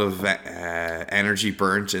a lot of energy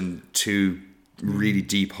burnt in 2 really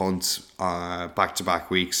deep hunts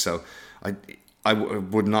back-to-back weeks. So I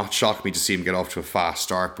would not shock me to see him get off to a fast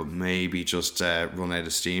start, but maybe just run out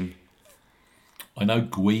of steam. I know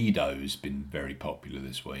Guido's been very popular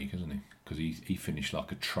this week, hasn't he? Because he finished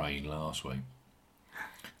like a train last week.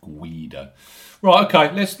 Guido. Right,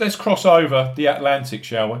 okay, let's cross over the Atlantic,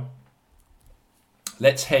 shall we?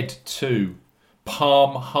 Let's head to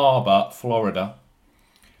Palm Harbor, Florida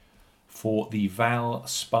for the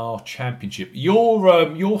Valspar Championship.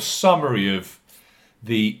 Your summary of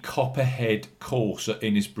the Copperhead course at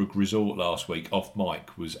Innisbrook Resort last week off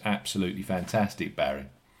mic was absolutely fantastic, Barry.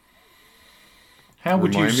 How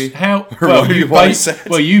would Remind you? me? How? Well,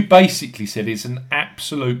 you basically said it's an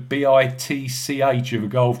absolute bitch of a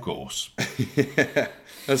golf course. Yeah,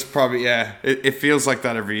 that's probably It feels like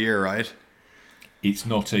that every year, right? It's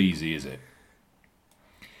not easy, is it?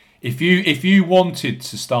 If you wanted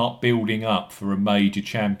to start building up for a major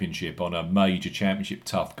championship on a major championship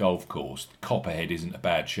tough golf course, Copperhead isn't a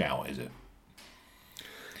bad shout, is it?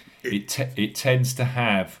 It tends to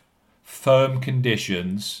have firm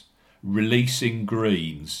conditions, releasing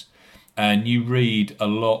greens, and you read a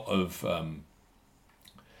lot of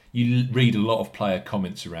player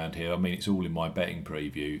comments around here. I mean, it's all in my betting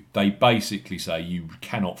preview. They basically say you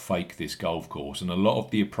cannot fake this golf course, and a lot of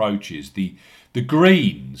the approaches, the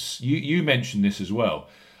greens. You mentioned this as well.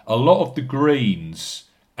 A lot of the greens,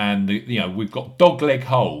 and we've got dogleg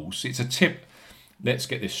holes. It's a tip. Let's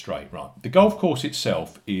get this straight, right? The golf course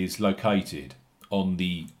itself is located on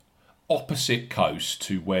the opposite coast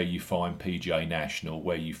to where you find PGA National,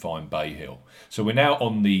 where you find Bay Hill. So we're now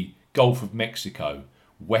on the Gulf of Mexico,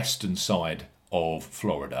 western side of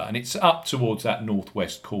Florida, and it's up towards that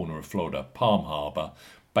northwest corner of Florida, Palm Harbor,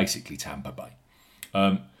 basically Tampa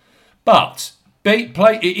Bay. But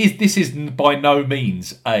this is by no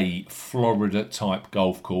means a Florida type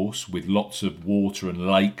golf course with lots of water and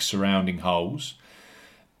lakes surrounding holes.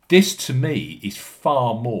 This, to me, is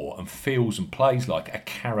far more and feels and plays like a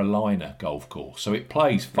Carolina golf course. So it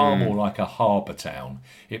plays far more like a harbour town.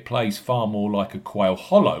 It plays far more like a Quail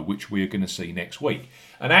Hollow, which we're going to see next week.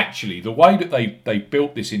 And actually, the way that they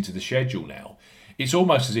built this into the schedule now, it's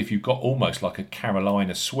almost as if you've got almost like a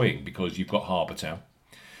Carolina swing because you've got harbour town.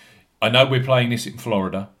 I know we're playing this in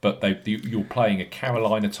Florida, but you're playing a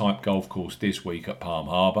Carolina-type golf course this week at Palm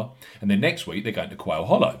Harbor. And then next week, they're going to Quail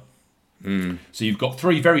Hollow. So you've got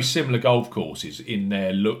three very similar golf courses in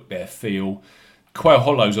their look, their feel. Quail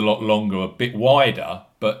Hollow's a lot longer, a bit wider,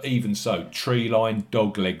 but even so, tree line,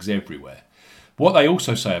 dog legs everywhere. What they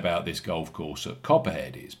also say about this golf course at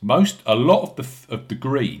Copperhead is a lot of the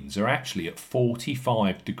greens are actually at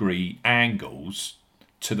 45-degree angles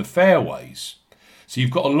to the fairways. So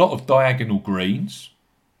you've got a lot of diagonal greens,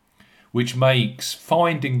 which makes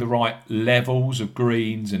finding the right levels of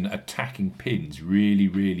greens and attacking pins really,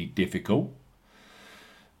 really difficult.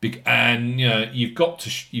 And you've got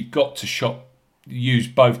to use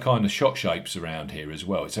both kind of shot shapes around here as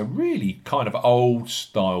well. It's a really kind of old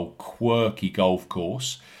style, quirky golf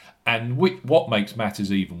course. And what makes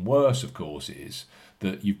matters even worse, of course, is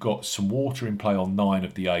that you've got some water in play on 9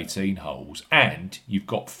 of the 18 holes, and you've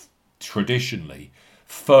got traditionally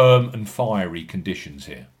firm and fiery conditions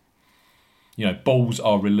here. Balls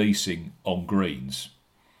are releasing on greens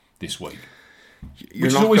this week. Which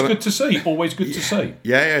is always good to see. Always good to see.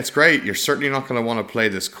 Yeah, it's great. You're certainly not going to want to play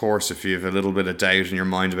this course if you have a little bit of doubt in your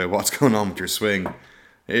mind about what's going on with your swing.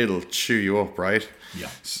 It'll chew you up, right? Yeah.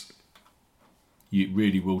 It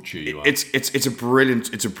really will chew you up. It's a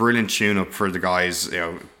brilliant tune-up for the guys,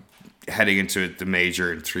 heading into the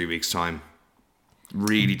major in 3 weeks' time.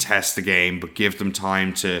 Really test the game, but give them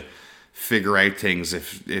time to figure out things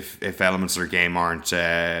if elements of their game aren't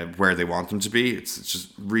where they want them to be. It's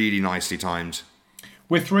just really nicely timed.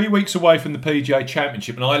 We're 3 weeks away from the PGA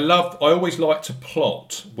Championship, and I always like to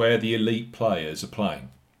plot where the elite players are playing.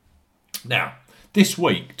 Now, this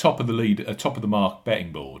week, top of the mark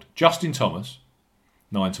betting board, Justin Thomas,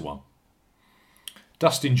 9-1.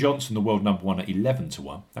 Dustin Johnson, the world number 1, at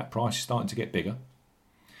 11-1. That price is starting to get bigger.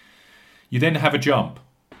 You then have a jump.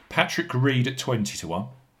 Patrick Reed at 20-1.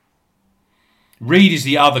 Reed is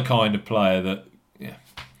the other kind of player that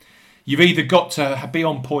you've either got to be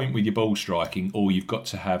on point with your ball striking, or you've got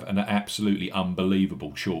to have an absolutely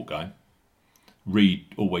unbelievable short game. Reed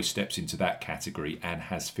always steps into that category and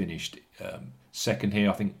has finished second here,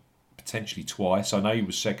 I think, potentially twice. I know he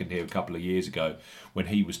was second here a couple of years ago when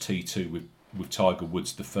he was T2 with Tiger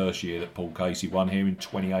Woods the first year that Paul Casey won here in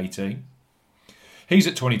 2018. He's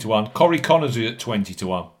at 20-1. Corey Connors is at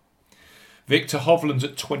 20-1. Victor Hovland's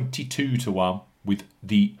at 22-1 with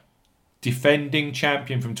the defending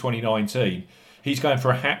champion from 2019. He's going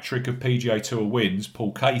for a hat-trick of PGA Tour wins,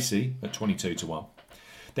 Paul Casey, at 22-1.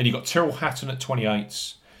 Then you've got Tyrrell Hatton at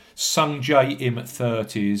 28s, Sung Jae Im at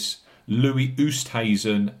 30s, Louis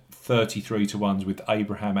Oosthuizen 33-1s with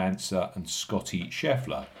Abraham Answer and Scotty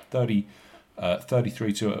Scheffler,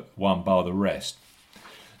 33-1 bar the rest.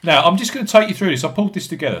 Now, I'm just going to take you through this. I pulled this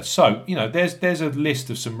together. So, there's a list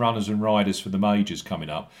of some runners and riders for the majors coming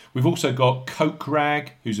up. We've also got Coke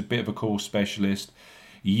Rag, who's a bit of a course specialist.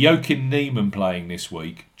 Joaquin Niemann playing this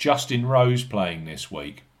week. Justin Rose playing this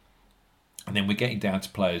week. And then we're getting down to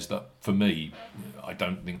players that, for me, I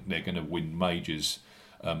don't think they're going to win majors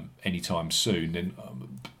anytime soon. Then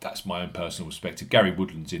that's my own personal perspective. Gary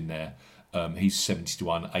Woodland's in there. He's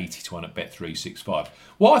 70-1, 80-1 at Bet365.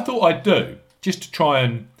 What I thought I'd do, just to try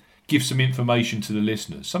and give some information to the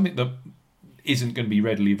listeners, something that isn't going to be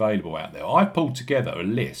readily available out there. I've pulled together a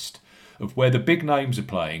list of where the big names are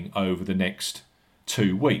playing over the next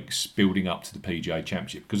 2 weeks, building up to the PGA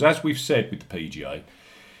Championship. Because as we've said with the PGA,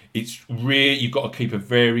 it's you've got to keep a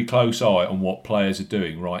very close eye on what players are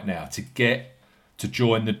doing right now to get to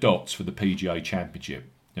join the dots for the PGA Championship.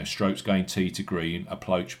 Strokes gained tee to green,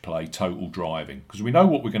 approach play, total driving. Because we know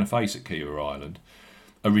what we're going to face at Kiawah Island.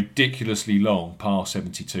 A ridiculously long par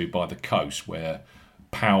 72 by the coast where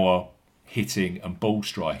power, hitting and ball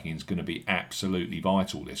striking is going to be absolutely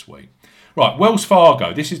vital this week. Right, Wells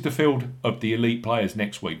Fargo. This is the field of the elite players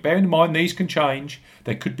next week. Bear in mind, these can change.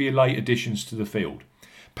 There could be late additions to the field.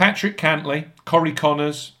 Patrick Cantley, Corey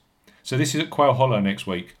Connors. So this is at Quail Hollow next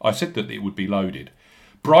week. I said that it would be loaded.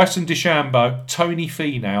 Bryson DeChambeau, Tony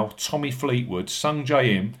Finau, Tommy Fleetwood, Sung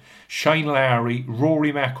Jae Im, Shane Lowry,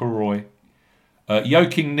 Rory McIlroy,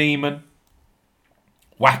 Joaquin Niemann,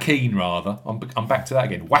 Joaquin rather. I'm back to that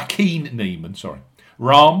again. Joaquin Niemann, sorry.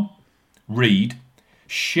 Rahm, Reed,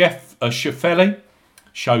 Schauffele,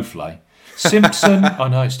 Simpson. I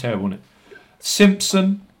know it's terrible, isn't it?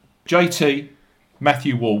 Simpson, JT,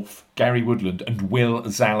 Matthew Wolff, Gary Woodland and Will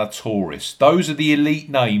Zalatoris. Those are the elite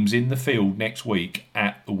names in the field next week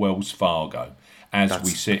at the Wells Fargo as we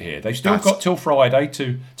sit here. They've still got till Friday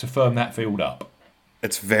to firm that field up.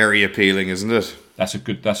 It's very appealing, isn't it? That's a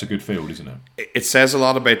good field, isn't it? It says a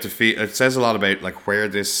lot about the field. It says a lot about like where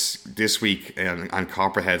this week and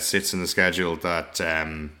Copperhead sits in the schedule. That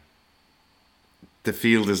the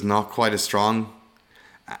field is not quite as strong,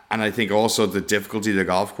 and I think also the difficulty of the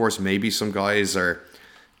golf course. Maybe some guys are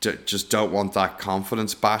just don't want that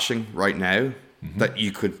confidence bashing right now that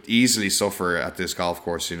you could easily suffer at this golf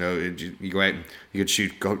course. You know, you go out and you could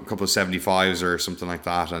shoot a couple of 75s or something like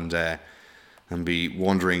that, and be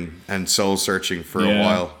wondering and soul searching for a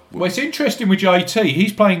while. Well, it's interesting with JT.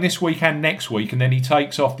 He's playing this week and next week, and then he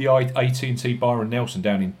takes off the AT&T Byron Nelson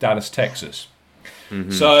down in Dallas, Texas.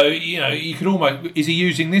 So, you know, you could almost... Is he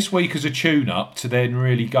using this week as a tune-up to then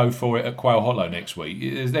really go for it at Quail Hollow next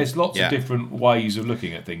week? There's lots of different ways of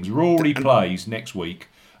looking at things. Rory plays next week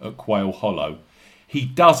at Quail Hollow. He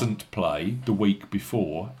doesn't play the week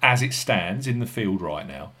before, as it stands in the field right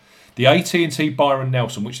now. The AT&T Byron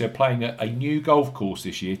Nelson, which they're playing at a new golf course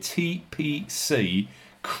this year, TPC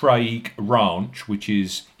Craig Ranch, which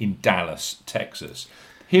is in Dallas, Texas.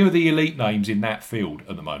 Here are the elite names in that field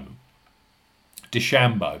at the moment.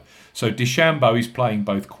 DeChambeau. So DeChambeau is playing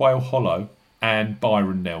both Quail Hollow and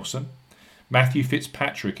Byron Nelson. Matthew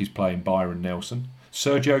Fitzpatrick is playing Byron Nelson.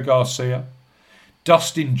 Sergio Garcia.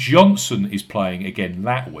 Dustin Johnson is playing again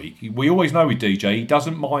that week. We always know with DJ, he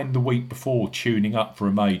doesn't mind the week before tuning up for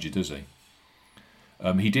a major, does he?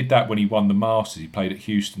 He did that when he won the Masters. He played at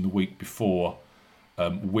Houston the week before,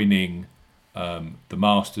 winning the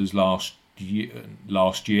Masters last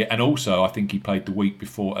year, and also I think he played the week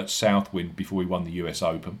before at Southwind before he won the US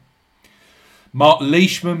Open. Mark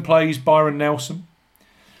Leishman plays Byron Nelson.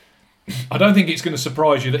 I don't think it's going to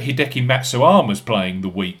surprise you that Hideki Matsuyama's playing the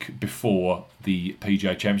week before the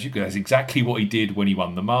PGA Championship, because that's exactly what he did when he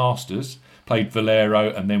won the Masters. Played Valero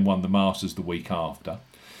and then won the Masters the week after.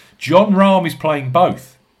 John Rahm is playing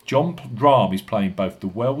both. John Rahm is playing both the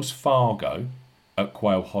Wells Fargo at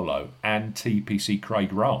Quail Hollow and TPC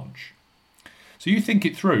Craig Ranch. So you think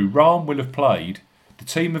it through. Rahm will have played the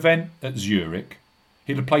team event at Zurich.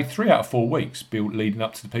 He'll have played 3 out of 4 weeks leading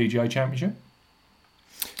up to the PGA Championship.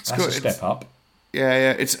 That's good. A step up.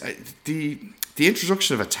 Yeah. It's the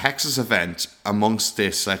introduction of a Texas event amongst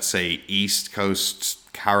this, let's say, East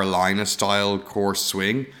Coast Carolina style course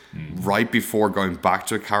swing, right before going back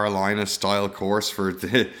to a Carolina style course for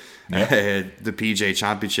the PGA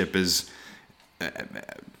Championship is.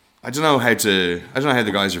 I don't know how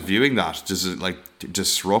the guys are viewing that. Does it like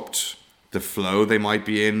disrupt the flow they might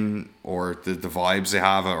be in, or the vibes they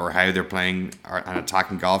have, or how they're playing and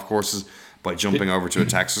attacking golf courses by jumping over to a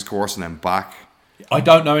Texas course and then back? I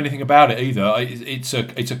don't know anything about it either. It's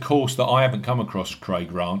a course that I haven't come across,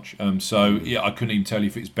 Craig Ranch. So I couldn't even tell you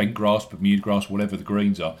if it's bent grass, Bermuda grass, whatever the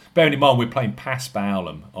greens are. Bearing in mind we're playing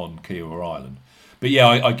Paspalum on Kiowa Island. But yeah,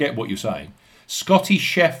 I get what you're saying. Scotty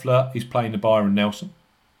Scheffler is playing the Byron Nelson.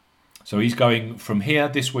 So he's going from here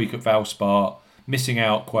this week at Valspar, missing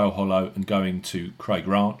out Quail Hollow and going to Craig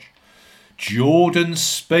Ranch. Jordan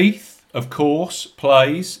Spieth, of course,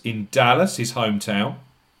 plays in Dallas, his hometown.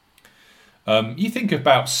 You think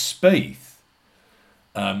about Spieth,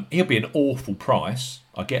 he'll be an awful price.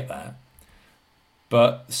 I get that.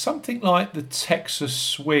 But something like the Texas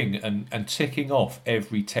swing and ticking off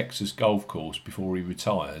every Texas golf course before he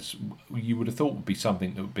retires, you would have thought would be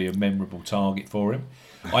something that would be a memorable target for him.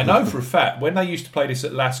 I know for a fact, when they used to play this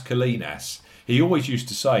at Las Colinas, he always used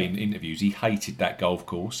to say in interviews he hated that golf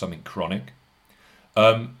course, something chronic.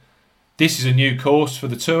 This is a new course for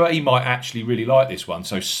the tour. He might actually really like this one.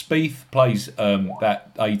 So Spieth plays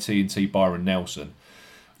that AT&T Byron Nelson.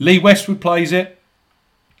 Lee Westwood plays it.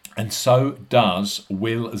 And so does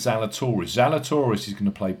Will Zalatoris. Zalatoris is going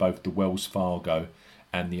to play both the Wells Fargo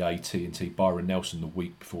and the AT&T Byron Nelson the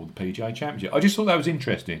week before the PGA Championship. I just thought that was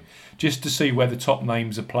interesting, just to see where the top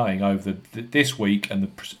names are playing over this week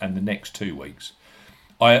and the next 2 weeks.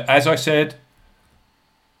 As I said,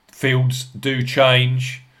 fields do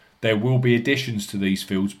change. There will be additions to these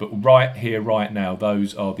fields, but right here, right now,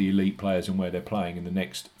 those are the elite players and where they're playing in the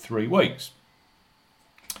next 3 weeks.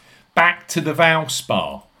 Back to the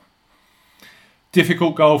Valspar.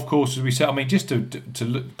 Difficult golf course, as we said. I mean, just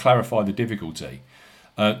to clarify the difficulty.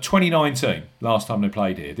 2019, last time they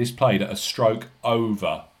played here, this played at a stroke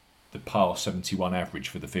over the par 71 average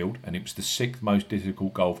for the field, and it was the 6th most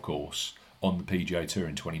difficult golf course on the PGA Tour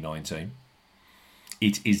in 2019.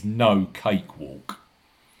 It is no cakewalk.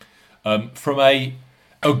 From a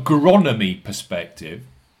agronomy perspective,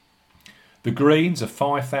 the greens are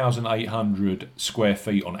 5,800 square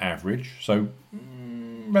feet on average, so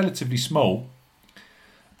relatively small.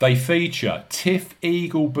 They feature Tiff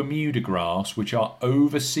Eagle Bermuda grass, which are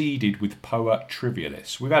overseeded with Poa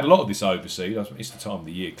trivialis. We've had a lot of this overseed. It's the time of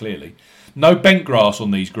the year, clearly. No bent grass on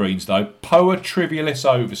these greens, though. Poa trivialis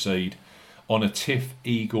overseed on a Tiff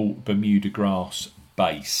Eagle Bermuda grass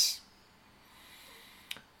base.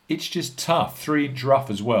 It's just tough. 3-inch rough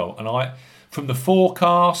as well. And from the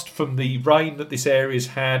forecast, from the rain that this area's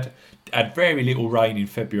had very little rain in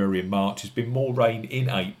February and March. There's been more rain in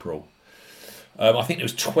April. I think there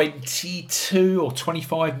was 22 or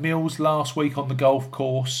 25 mils last week on the golf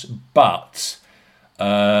course, but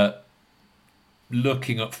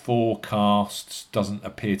looking at forecasts, doesn't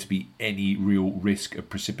appear to be any real risk of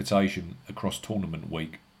precipitation across tournament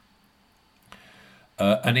week.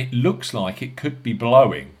 And it looks like it could be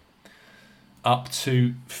blowing up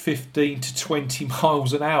to 15 to 20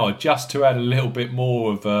 miles an hour, just to add a little bit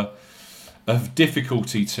more of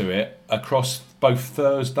difficulty to it across both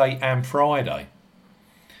Thursday and Friday.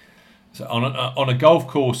 So on a golf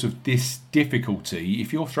course of this difficulty,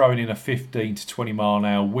 if you're throwing in a 15 to 20 mile an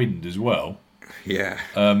hour wind as well, it's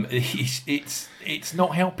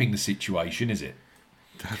not helping the situation, is it?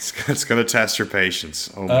 That's going to test your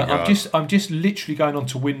patience. Oh my God. I'm just literally going on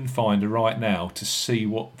to Windfinder right now to see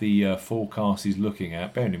what the forecast is looking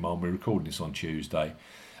at. Bearing in mind we're recording this on Tuesday.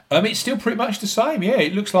 It's still pretty much the same. Yeah,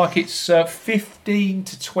 it looks like it's 15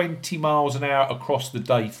 to 20 miles an hour across the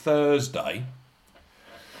day Thursday.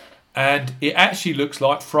 And it actually looks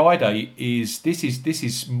like Friday is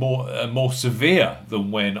more severe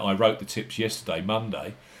than when I wrote the tips yesterday,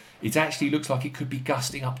 Monday. It actually looks like it could be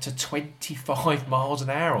gusting up to 25 miles an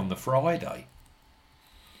hour on the Friday.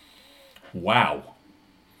 Wow.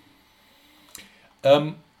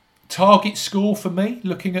 Target score for me,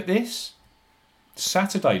 looking at this.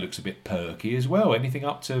 Saturday looks a bit perky as well. Anything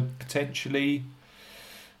up to potentially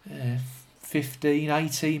 15,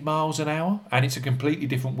 18 miles an hour. And it's a completely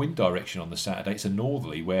different wind direction on the Saturday. It's a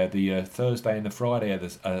northerly, where the Thursday and the Friday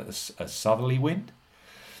are a southerly wind.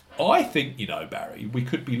 I think, Barry, we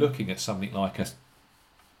could be looking at something like a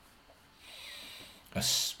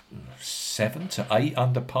 7 to 8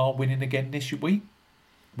 under par winning again this week,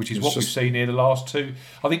 which is what we've seen here the last two.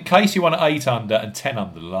 I think Casey won at 8 under and 10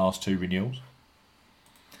 under the last two renewals.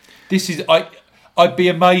 I'd be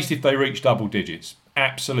amazed if they reach double digits.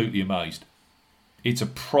 Absolutely amazed. It's a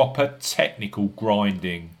proper technical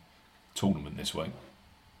grinding tournament this week.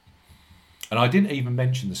 And I didn't even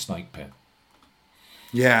mention the snake pit.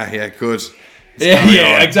 Yeah, good.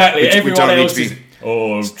 Yeah, exactly. Everyone else is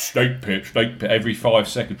snake pit every 5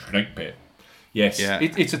 seconds. Snake pit. Yes,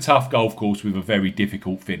 it's a tough golf course with a very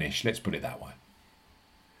difficult finish. Let's put it that way.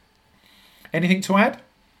 Anything to add?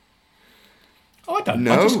 I don't.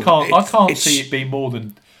 No, I can't see it being more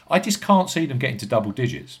than. I just can't see them getting to double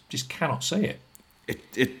digits. Just cannot see it.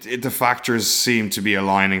 The factors seem to be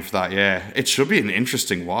aligning for that. Yeah, it should be an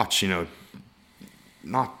interesting watch.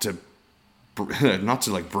 Not to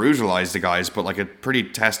like brutalize the guys, but like a pretty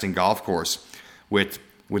testing golf course with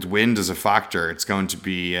wind as a factor. It's going to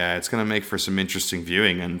be it's going to make for some interesting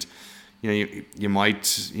viewing, and you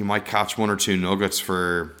might catch one or two nuggets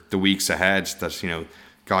for the weeks ahead that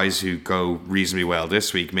guys who go reasonably well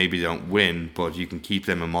this week maybe don't win, but you can keep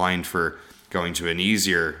them in mind for going to an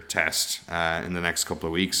easier test in the next couple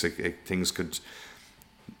of weeks. Things could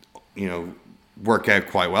work out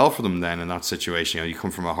quite well for them then in that situation. You come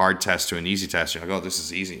from a hard test to an easy test, you're like, oh, this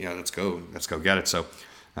is easy, let's go get it. So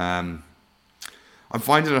I'm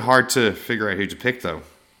finding it hard to figure out who to pick though.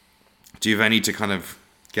 Do you have any to kind of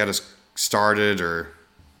get us started? Or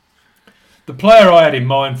the player I had in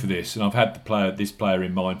mind for this, and I've had this player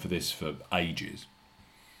in mind for this for ages,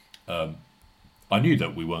 I knew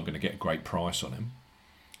that we weren't going to get a great price on him.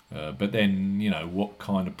 But then, what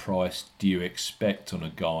kind of price do you expect on a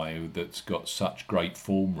guy that's got such great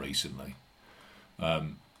form recently? I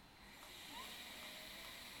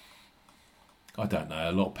don't know.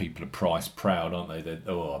 A lot of people are price proud, aren't they?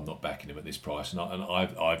 I'm not backing him at this price, and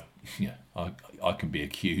I can be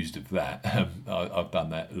accused of that. I've done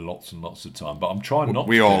that lots and lots of time, but I'm trying not.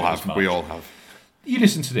 We to all do have. As much. We all have. You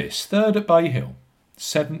listen to this: 3rd at Bay Hill,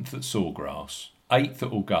 7th at Sawgrass, 8th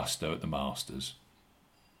at Augusta at the Masters.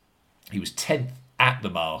 He was 10th at the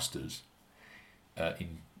Masters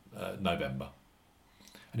in November.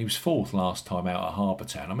 And he was 4th last time out at Harbour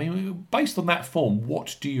Town. I mean, based on that form,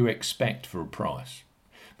 what do you expect for a price?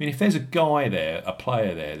 I mean, if there's a guy there, a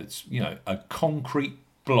player there that's, a concrete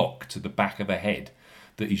block to the back of the head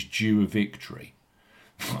that is due a victory,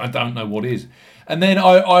 I don't know what is. And then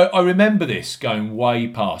I remember this going way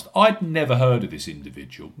past. I'd never heard of this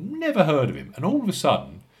individual. Never heard of him. And all of a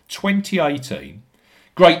sudden, 2018...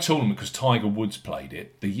 great tournament because Tiger Woods played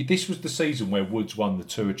it. This was the season where Woods won the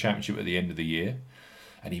Tour Championship at the end of the year,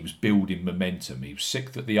 and he was building momentum. He was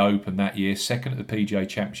 6th at the Open that year, 2nd at the PGA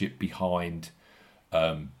Championship behind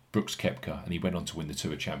Brooks Koepka, and he went on to win the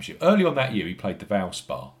Tour Championship. Early on that year, he played the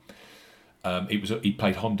Valspar. He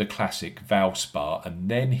played Honda Classic, Valspar, and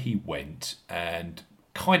then he went and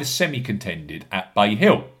kind of semi-contended at Bay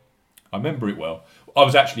Hill. I remember it well. I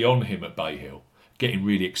was actually on him at Bay Hill, getting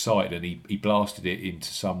really excited, and he blasted it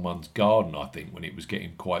into someone's garden, I think, when it was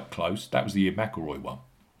getting quite close. That was the year McIlroy won.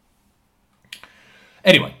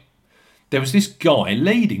 Anyway, there was this guy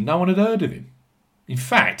leading. No one had heard of him. In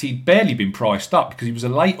fact, he'd barely been priced up because he was a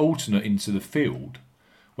late alternate into the field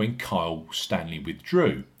when Kyle Stanley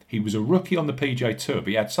withdrew. He was a rookie on the PGA Tour, but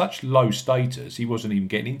he had such low status, he wasn't even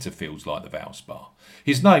getting into fields like the Valspar.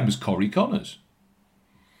 His name was Corey Connors.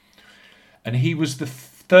 And he was the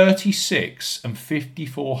 36 and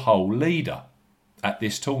 54 hole leader at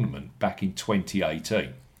this tournament back in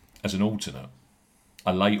 2018 as an alternate,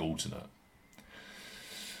 a late alternate.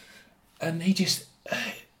 And you just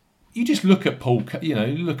look at Paul,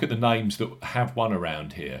 look at the names that have won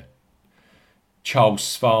around here. Charles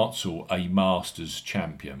Schwartzel, a Masters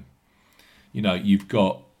champion. You've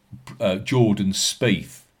got Jordan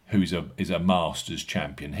Spieth, who is a Masters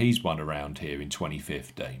champion. He's won around here in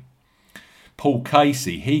 2015. Paul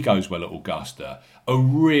Casey, he goes well at Augusta. A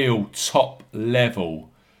real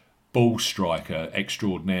top-level ball striker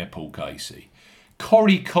extraordinaire, Paul Casey.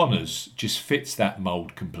 Corey Connors just fits that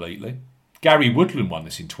mould completely. Gary Woodland won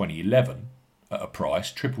this in 2011 at a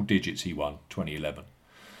price. Triple digits he won, 2011.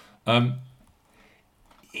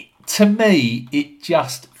 To me, it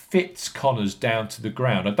just fits Connors down to the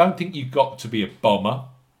ground. I don't think you've got to be a bomber.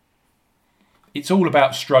 It's all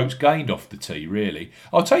about strokes gained off the tee, really.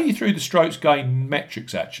 I'll take you through the strokes gained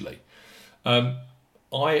metrics, actually.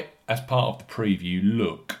 I, as part of the preview,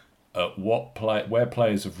 look at where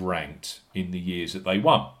players have ranked in the years that they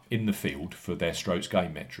won in the field for their strokes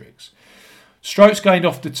gained metrics. Strokes gained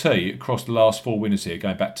off the tee across the last 4 winners here,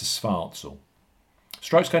 going back to Schwartzel.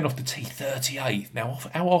 Strokes gained off the tee, 38th. Now,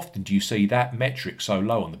 how often do you see that metric so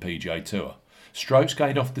low on the PGA Tour? Strokes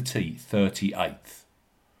gained off the tee, 38th.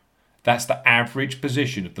 That's the average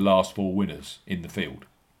position of the last 4 winners in the field.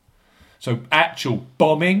 So actual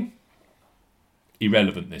bombing,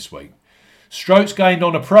 irrelevant this week. Strokes gained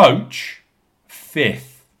on approach,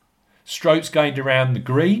 5th. Strokes gained around the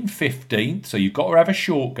green, 15th. So you've got to have a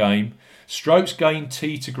short game. Strokes gained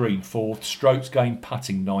tee to green, 4th. Strokes gained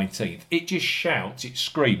putting, 19th. It just shouts, it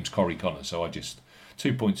screams Corey Connors. So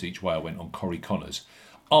 2 points each way I went on Corey Connors.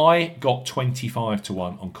 I got 25 to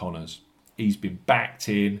 1 on Connors. He's been backed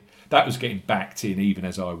in. That was getting backed in even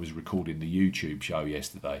as I was recording the YouTube show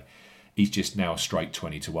yesterday. He's just now a straight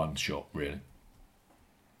 20 to 1 shot, really.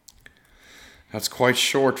 That's quite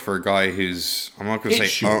short for a guy who's, I'm not going to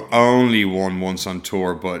say only won once on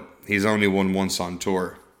tour, but he's only won once on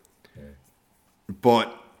tour. Yeah.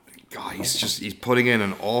 But, God, he's putting in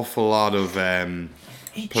an awful lot of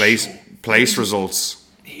place results.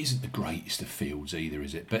 It isn't the greatest of fields either,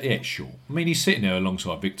 is it? But yeah, it's short. I mean, he's sitting there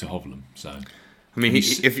alongside Victor Hovland, so... I mean,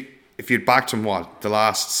 if you'd backed him, the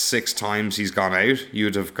last 6 times he's gone out,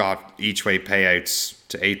 you'd have got each way payouts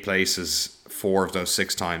to 8 places 4 of those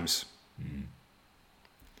 6 times. Mm.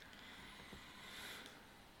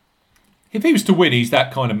 If he was to win, he's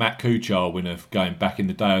that kind of Matt Kuchar winner going back in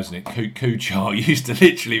the day, isn't it? Kuchar used to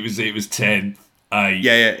literally, it was 10th,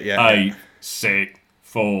 8th, 8th, 6th,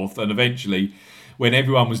 4th, and eventually, when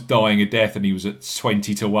everyone was dying a death and he was at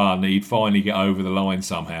 20 to 1, he'd finally get over the line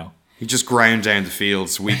somehow. He just ground down the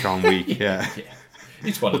fields week on week. Yeah.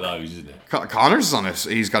 It's one of those, isn't it? Connors is on it.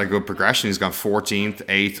 He's got a good progression. He's gone 14th,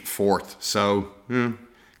 8th, 4th. So,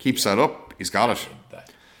 keeps that up. He's got it.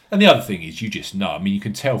 And the other thing is, you just know. I mean, you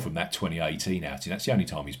can tell from that 2018 outing. That's the only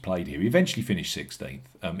time he's played here. He eventually finished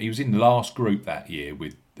 16th. He was in the last group that year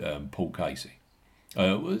with Paul Casey.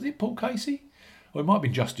 Was it Paul Casey? Or it might have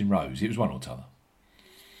been Justin Rose. It was one or t'other.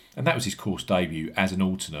 And that was his course debut as an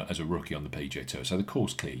alternate, as a rookie on the PGA Tour. So the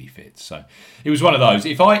course clearly fits. So it was one of those.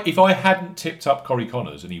 If I hadn't tipped up Corey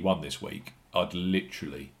Connors and he won this week, I'd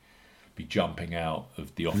literally be jumping out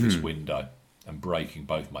of the office window and breaking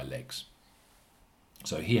both my legs.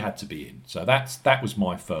 So he had to be in. So that was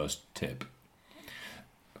my first tip.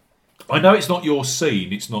 I know it's not your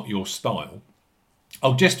scene, it's not your style.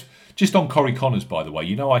 Oh, just on Corey Connors, by the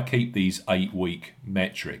way, I keep these 8-week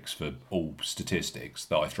metrics for all statistics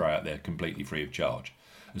that I throw out there completely free of charge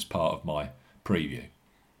as part of my preview.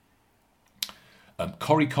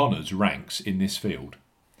 Corey Connors ranks in this field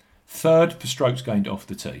 3rd for strokes gained off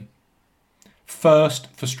the tee, 1st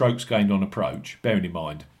for strokes gained on approach, bearing in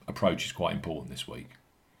mind approach is quite important this week.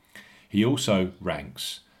 He also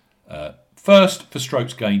ranks 1st for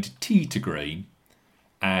strokes gained tee to green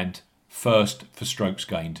and 1st for strokes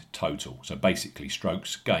gained total. So basically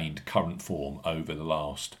strokes gained current form over the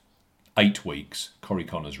last 8 weeks. Corey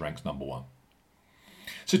Connors ranks number 1.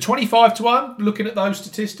 So 25 to 1, looking at those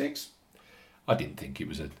statistics, I didn't think it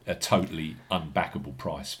was a totally unbackable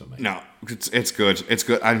price for me. No, it's good. It's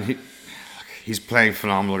good. And he's playing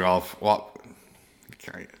phenomenal golf.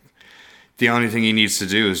 The only thing he needs to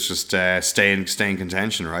do is just stay in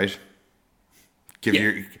contention, right?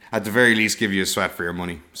 At the very least, give you a sweat for your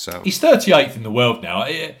money. So he's 38th in the world now.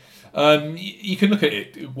 You can look at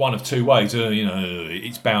it one of two ways.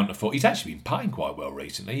 It's bound to fall. He's actually been putting quite well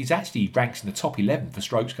recently. He's actually ranks in the top 11 for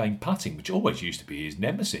strokes gained putting, which always used to be his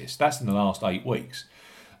nemesis. That's in the last 8 weeks.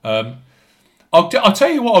 I'll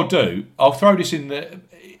tell you what I'll do. I'll throw this in the.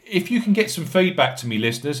 If you can get some feedback to me,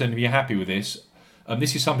 listeners, and if you're happy with this,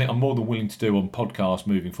 this is something I'm more than willing to do on podcasts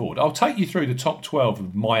moving forward. I'll take you through the top 12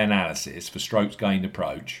 of my analysis for strokes gained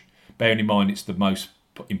approach, bearing in mind it's the most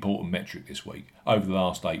important metric this week, over the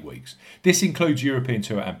last 8 weeks. This includes European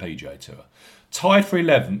Tour and PGA Tour. Tied for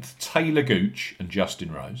 11th, Taylor Gooch and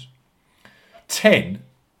Justin Rose. 10,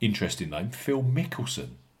 interesting name, Phil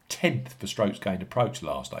Mickelson. 10th for strokes gained approach the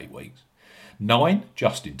last 8 weeks. 9,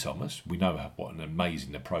 Justin Thomas. We know what an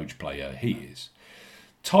amazing approach player he is.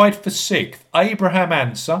 Tied for 6th, Abraham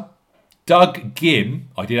Answer, Doug Gim.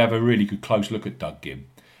 I did have a really good close look at Doug Gim.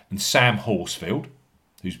 And Sam Horsfield,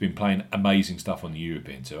 who's been playing amazing stuff on the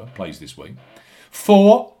European Tour, plays this week.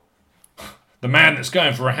 4, the man that's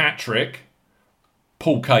going for a hat-trick,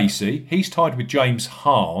 Paul Casey. He's tied with James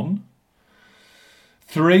Hahn.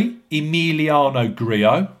 3, Emiliano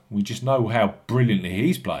Grillo. We just know how brilliantly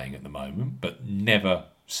he's playing at the moment, but never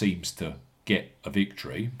seems to get a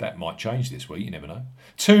victory. That might change this week, you never know.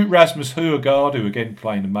 2, Rasmus Højgaard, who again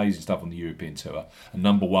playing amazing stuff on the European Tour. And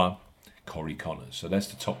number 1, Corey Connors. So that's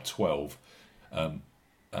the top 12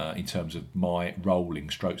 in terms of my rolling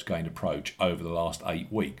strokes gained approach over the last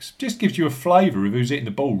 8 weeks. Just gives you a flavour of who's hitting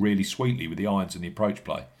the ball really sweetly with the irons and the approach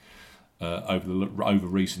play over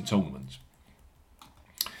recent tournaments.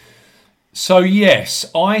 So yes,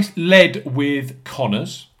 I led with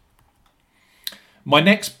Connors. My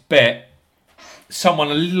next bet, someone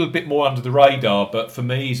a little bit more under the radar, but for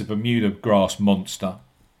me he's a Bermuda grass monster.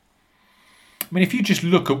 I mean, if you just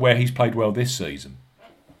look at where he's played well this season,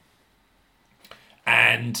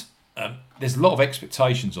 and there's a lot of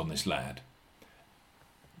expectations on this lad.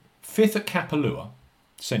 5th at Kapalua,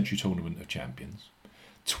 Century Tournament of Champions.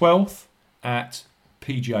 12th at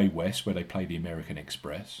PGA West, where they play the American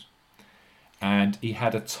Express. And he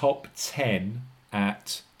had a top 10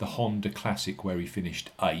 at the Honda Classic, where he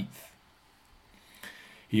finished 8th.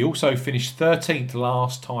 He also finished 13th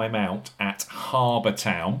last time out at Harbour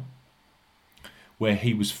Town, where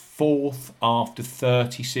he was 4th after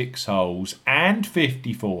 36 holes and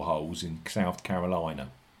 54 holes in South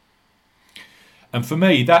Carolina. And for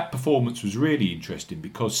me, that performance was really interesting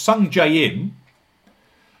because Sung Jae Im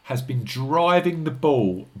has been driving the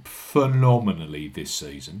ball phenomenally this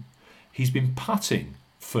season. He's been putting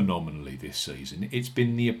phenomenally this season. It's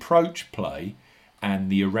been the approach play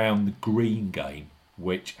and the around the green game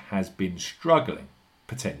which has been struggling,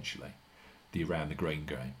 potentially. The around the green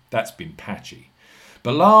game. That's been patchy.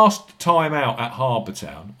 But last time out at Harbour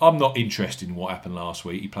Town, I'm not interested in what happened last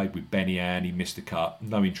week. He played with Benny Ann, he missed the cut.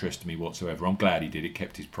 No interest to me whatsoever. I'm glad he did. It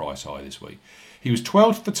kept his price high this week. He was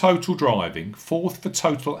 12th for total driving, 4th for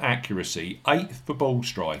total accuracy, 8th for ball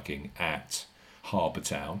striking at Harbour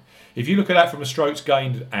Town. If you look at that from a strokes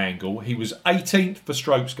gained angle, he was 18th for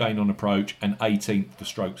strokes gained on approach and 18th for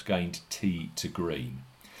strokes gained tee to green.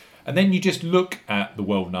 And then you just look at the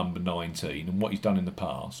world number 19 and what he's done in the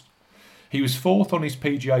past. He was 4th on his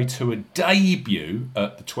PGA Tour debut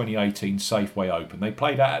at the 2018 Safeway Open. They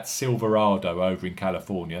played that at Silverado over in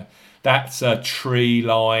California. That's a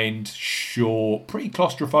tree-lined, short, pretty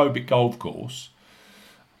claustrophobic golf course.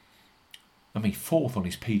 I mean, 4th on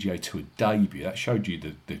his PGA Tour debut. That showed you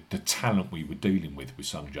the talent we were dealing with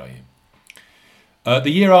Sung Jae Im. The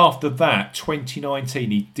year after that,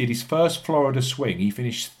 2019, he did his first Florida swing. He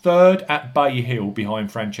finished 3rd at Bay Hill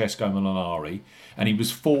behind Francesco Molinari. And he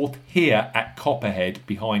was 4th here at Copperhead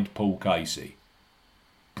behind Paul Casey.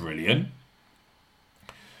 Brilliant.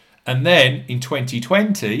 And then in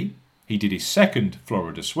 2020, he did his second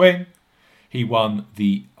Florida swing. He won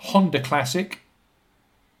the Honda Classic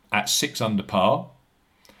at 6 under par.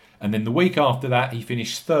 And then the week after that, he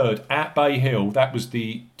finished 3rd at Bay Hill. That was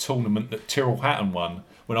the tournament that Tyrrell Hatton won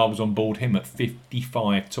when I was on board him at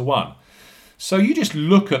 55-1. So you just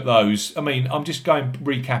look at those. I mean, I'm just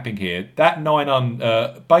recapping here. That 9 on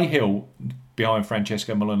Bay Hill behind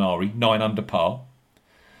Francesco Molinari, 9 under par.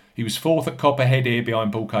 He was 4th at Copperhead here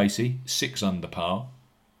behind Paul Casey, 6 under par.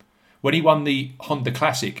 When he won the Honda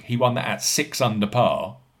Classic, he won that at 6 under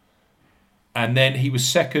par. And then he was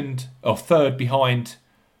 3rd behind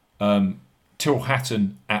Tyrrell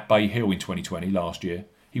Hatton at Bay Hill in 2020 last year.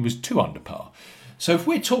 He was 2 under par. So if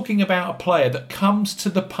we're talking about a player that comes to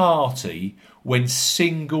the party when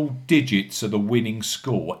single digits are the winning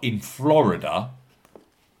score in Florida,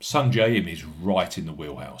 Sungjae Im is right in the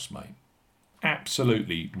wheelhouse, mate.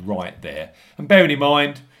 Absolutely right there. And bearing in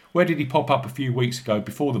mind, where did he pop up a few weeks ago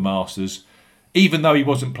before the Masters? Even though he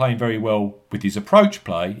wasn't playing very well with his approach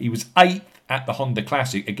play, he was 8th at the Honda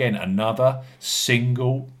Classic. Again, another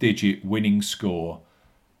single-digit winning score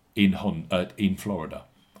in Florida.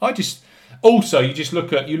 You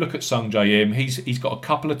look at Sungjae Im. He's got a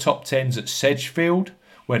couple of top tens at Sedgefield,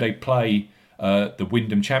 where they play the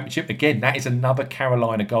Wyndham Championship. Again, that is another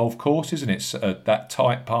Carolina golf course, isn't it? That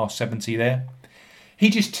tight par 70 there. He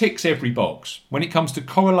just ticks every box. When it comes to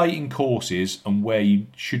correlating courses and where you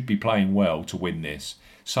should be playing well to win this,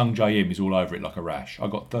 Sungjae Im is all over it like a rash. I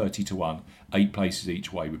got 30-1, 8 places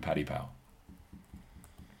each way with Paddy Power.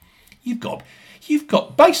 You've got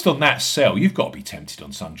based on that sell, you've got to be tempted on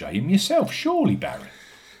Sungjae Im yourself, surely, Barry.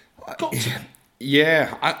 Got to.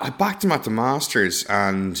 Yeah, I backed him at the Masters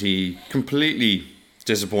and he completely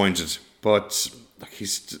disappointed. But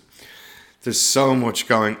there's so much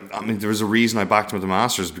going. I mean, there was a reason I backed him at the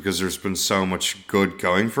Masters because there's been so much good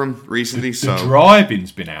going from him recently. The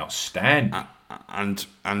driving's been outstanding.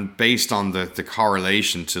 And based on the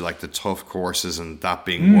correlation to like the tough courses and that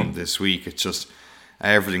being one this week, it's just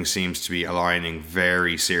everything seems to be aligning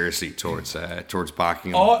very seriously towards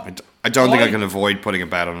backing him. I don't think I can avoid putting a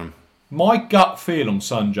bet on him. My gut feel on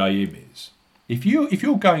Sungjae Im is if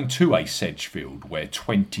you're going to a Sedgefield where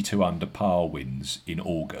 22 under par wins in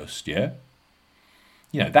August, yeah,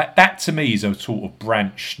 you know that to me is a sort of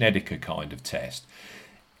Brandt Snedeker kind of test.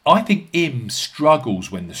 I think Im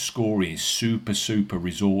struggles when the scoring is super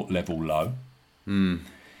resort level low.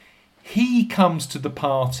 He comes to the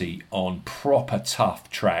party on proper tough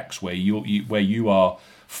tracks where you are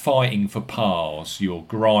fighting for pars, you're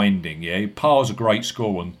grinding. Yeah, par's a great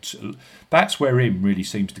score, and that's where Im really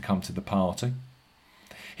seems to come to the party.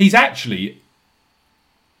 He's actually,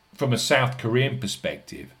 from a South Korean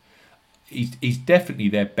perspective, he's definitely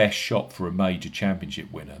their best shot for a major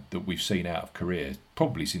championship winner that we've seen out of Korea,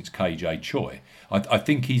 probably since KJ Choi. I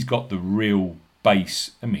think he's got the real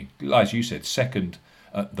base. I mean, as you said, second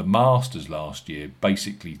at the Masters last year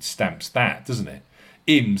basically stamps that, doesn't it?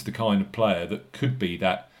 Im's the kind of player that could be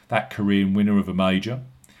that Korean winner of a major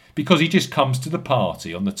because he just comes to the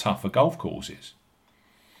party on the tougher golf courses.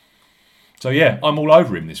 So yeah, I'm all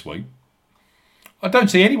over him this week. I don't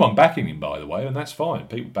see anyone backing him, by the way, and that's fine.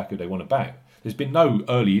 People back who they want to back. There's been no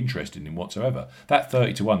early interest in him whatsoever. That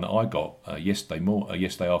 30-1 that I got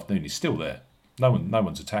yesterday afternoon is still there. No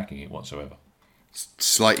one's attacking it whatsoever.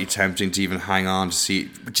 Slightly tempting to even hang on to see.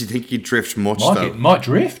 But do you think he'd drift much though? Might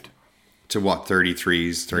drift. To what,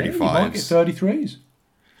 33s, 35s? Yeah, might get 33s.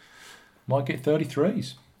 Might get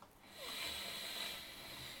 33s.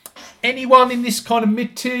 Anyone in this kind of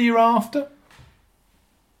mid-tier you're after?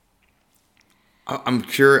 I'm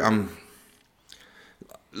curious.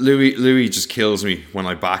 Louis just kills me when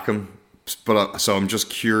I back him. But so I'm just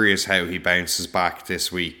curious how he bounces back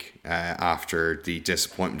this week after the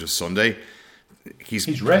disappointment of Sunday.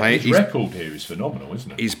 His record here is phenomenal,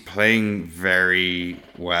 isn't it? He's playing very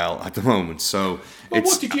well at the moment. So, well,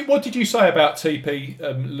 what did you say about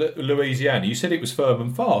TP Louisiana? You said it was firm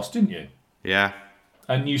and fast, didn't you? Yeah.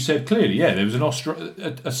 And you said clearly, yeah, there was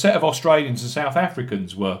a set of Australians and South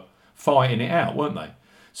Africans were fighting it out, weren't they?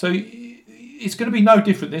 So it's going to be no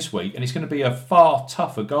different this week, and it's going to be a far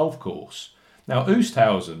tougher golf course. Now,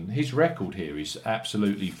 Oosthuizen, his record here is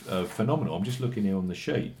absolutely phenomenal. I'm just looking here on the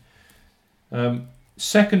sheet.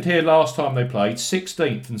 Second here last time they played,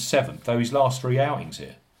 16th and 7th, though his last 3 outings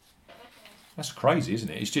here. That's crazy, isn't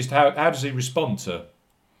it? It's just how does he respond to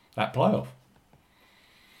that playoff?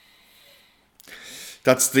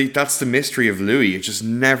 That's the mystery of Louis. You just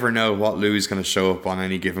never know what Louis is going to show up on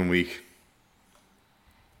any given week.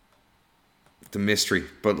 The mystery,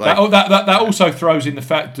 but like that also throws in the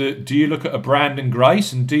fact that do you look at a Brandon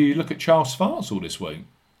Grace and do you look at Charles Schwartzel this week?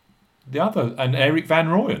 The other and Eric Van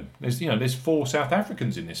Rooyen. There's 4 South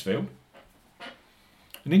Africans in this field.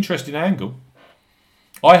 An interesting angle.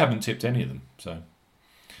 I haven't tipped any of them, so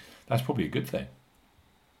that's probably a good thing.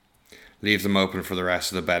 Leave them open for the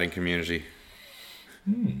rest of the betting community.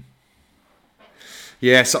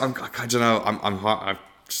 Yeah, so I don't know.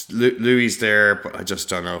 Louis there, but I just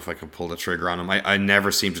don't know if I can pull the trigger on him. I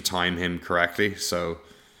never seem to time him correctly, so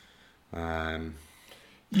I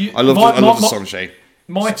love the sunshade.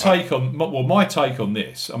 My take on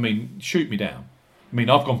this. I mean, shoot me down. I mean,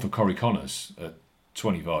 I've gone for Corey Connors at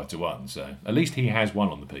 25-1, so at least he has one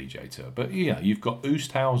on the PGA Tour. But you've got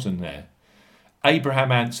Oosthuizen there,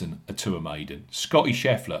 Abraham Anson a Tour maiden, Scotty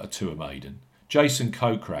Scheffler a Tour maiden, Jason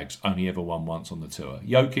Kokrak's only ever won once on the tour.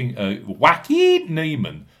 Wacky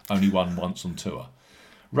Neiman only won once on tour.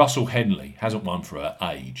 Russell Henley hasn't won for her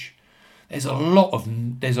age. There's a lot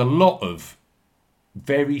of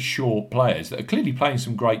very short players that are clearly playing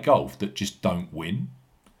some great golf that just don't win.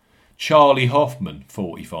 Charlie Hoffman,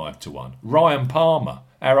 45-1. Ryan Palmer,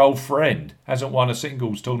 our old friend, hasn't won a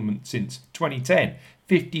singles tournament since 2010,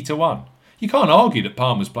 50-1. You can't argue that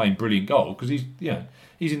Palmer's playing brilliant golf because he's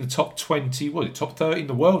in the top 20, top 30 in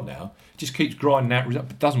the world now. Just keeps grinding out results,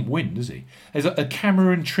 but doesn't win, does he? There's a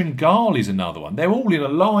Cameron Tringali is another one. They're all in a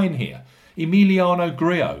line here. Emiliano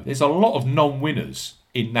Grillo. There's a lot of non-winners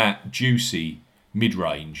in that juicy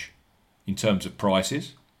mid-range in terms of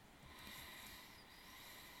prices.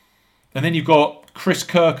 And then you've got Chris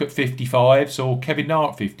Kirk at 55s or Kevin Na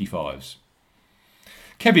at 55s.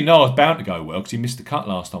 Kevin Na's bound to go well because he missed the cut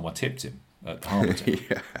last time I tipped him at Harbourton.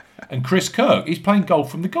 Yeah. And Chris Kirk, he's playing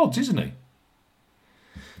golf from the gods, isn't he?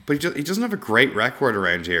 But he doesn't have a great record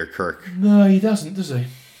around here, Kirk. No, he doesn't, does he?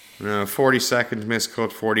 No, 42nd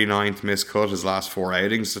miscut, 49th miscut his last 4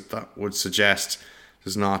 outings. That would suggest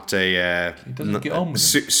there's not a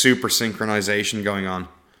super synchronization going on.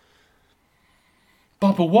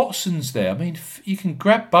 Bubba Watson's there. I mean, you can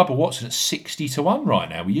grab Bubba Watson at 60-1 right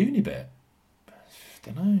now with Unibet. I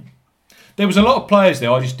don't know. There was a lot of players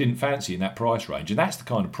there I just didn't fancy in that price range, and that's the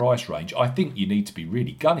kind of price range I think you need to be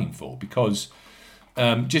really gunning for because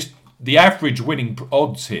just the average winning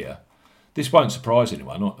odds here, this won't surprise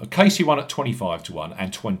anyone. Casey won at 25-1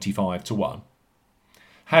 and 25-1.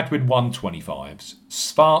 Hadwin 125s,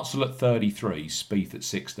 Schwartzel at 33, Spieth at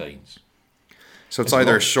 16s. So it's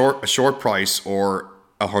either a short price or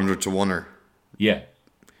 100-1er. Yeah.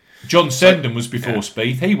 John Senden was before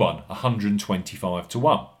Spieth. He won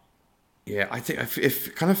 125-1. Yeah, I think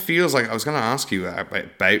it kind of feels like I was going to ask you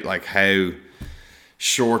about like how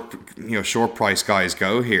short price guys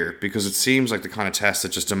go here, because it seems like the kind of test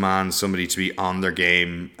that just demands somebody to be on their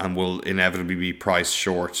game and will inevitably be priced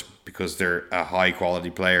short because they're a high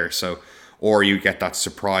quality player. So, or you get that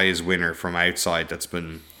surprise winner from outside that's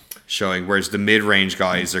been showing, whereas the mid-range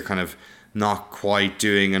guys are kind of not quite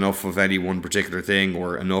doing enough of any one particular thing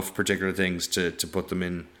or enough particular things to put them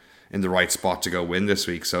in the right spot to go win this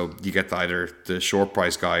week. So you get either the short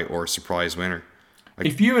price guy or a surprise winner.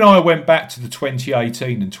 If you and I went back to the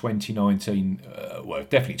 2018 and 2019, well,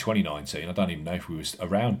 definitely 2019, I don't even know if we was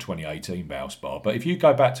around 2018, Valspar, but if you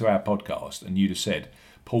go back to our podcast and you'd have said,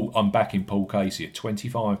 I'm backing Paul Casey at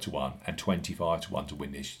 25-1 and 25-1 to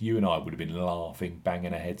win this, you and I would have been laughing,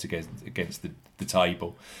 banging our heads against the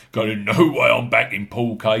table, going, no way I'm backing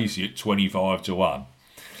Paul Casey at 25-1.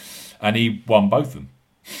 And he won both of them.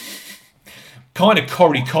 Kind of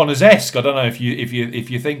Corey Connors-esque. I don't know if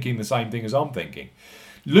you're thinking the same thing as I'm thinking.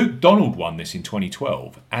 Luke Donald won this in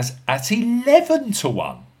 2012 at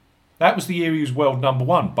 11-1. That was the year he was world number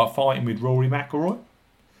one, but fighting with Rory McIlroy.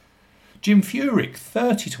 Jim Furyk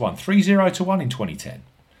 30-1, 3-0-1 in 2010.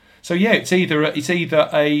 So yeah, it's either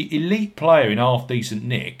a elite player in half decent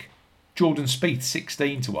nick, Jordan Spieth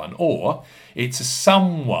 16-1, or it's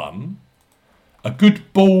a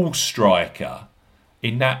good ball striker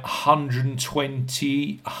in that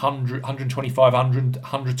 120, 100, 125,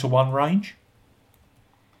 100-1 range.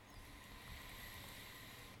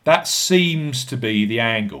 That seems to be the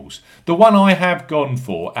angles. The one I have gone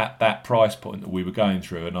for at that price point that we were going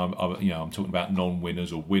through, and I'm talking about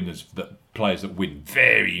non-winners or winners, players that win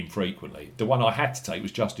very infrequently. The one I had to take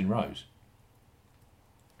was Justin Rose.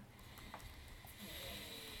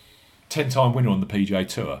 10-time winner on the PGA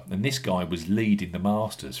Tour, and this guy was leading the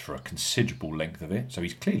Masters for a considerable length of it, so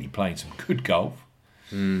he's clearly playing some good golf.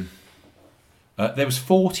 There was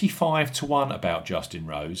 45-1 about Justin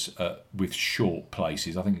Rose with short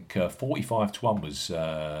places. I think 45-1 was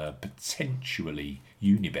potentially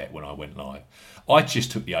Unibet when I went live. I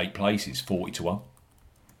just took the 8 places, 40-1.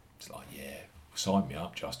 It's like, yeah, sign me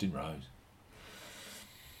up, Justin Rose.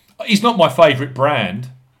 He's not my favourite brand,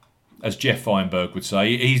 as Jeff Feinberg would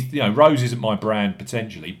say. Rose isn't my brand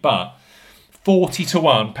potentially, but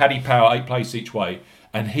 40-1, Paddy Power, 8 places each way.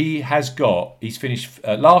 And he's finished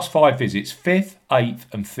last 5 visits, 5th, 8th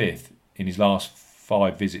and 5th in his last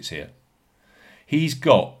 5 visits here. He's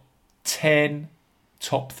got 10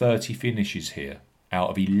 top 30 finishes here out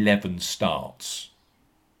of 11 starts.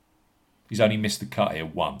 He's only missed the cut here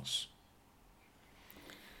once.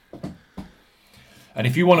 And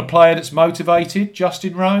if you want a player that's motivated,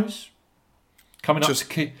 Justin Rose, coming up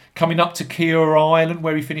to Kiora Island,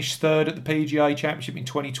 where he finished 3rd at the PGA Championship in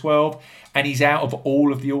 2012, and he's out of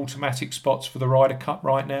all of the automatic spots for the Ryder Cup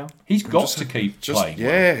right now. He's got to keep playing.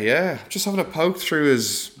 Yeah. Just having a poke through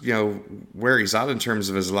his, where he's at in terms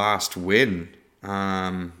of his last win.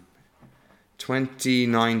 January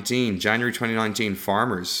 2019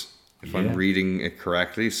 Farmers, if I'm reading it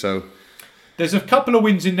correctly. So there's a couple of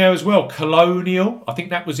wins in there as well. Colonial, I think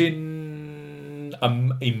that was in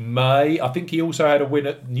May. I think he also had a win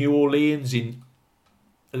at New Orleans in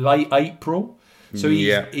late April. So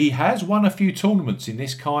he has won a few tournaments in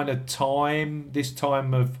this kind of time, this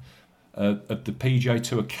time of the PGA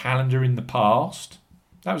Tour calendar in the past.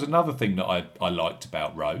 That was another thing that I liked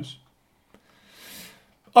about Rose.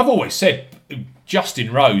 I've always said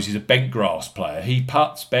Justin Rose is a bentgrass player. He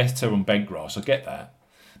putts better on bentgrass. I get that.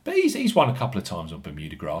 But he's won a couple of times on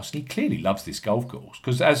Bermuda grass, and he clearly loves this golf course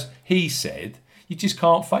because, as he said, you just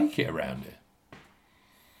can't fake it around it.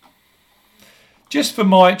 Just for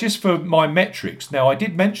my metrics. Now, I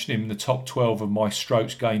did mention him in the top 12 of my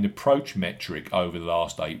strokes gained approach metric over the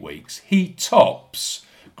last 8 weeks. He tops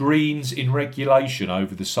greens in regulation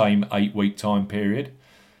over the same 8-week time period.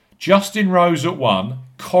 Justin Rose at 1,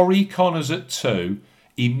 Corey Connors at 2,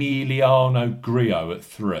 Emiliano Grillo at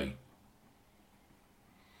 3.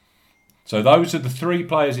 So those are the 3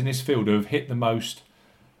 players in this field who have hit the most,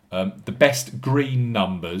 the best green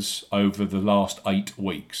numbers over the last 8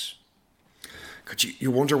 weeks.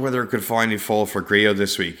 You wonder whether it could finally fall for Grillo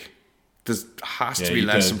this week. There has to be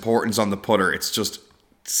less importance on the putter. It's just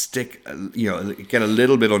get a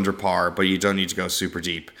little bit under par, but you don't need to go super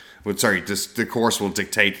deep. The course will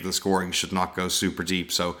dictate that the scoring should not go super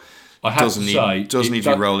deep, so doesn't need to be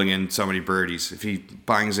rolling in so many birdies. If he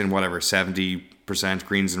bangs in 70%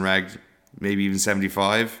 greens and reg, maybe even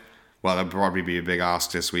 75, well, that'd probably be a big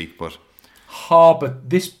ask this week. But Harbour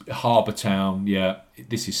Town,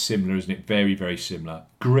 this is similar, isn't it? Very, very similar.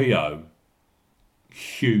 Grillo,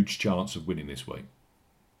 huge chance of winning this week.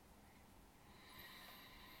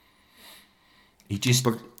 He just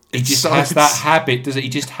has that habit, does it? He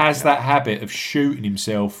just has that habit of shooting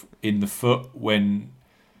himself in the foot when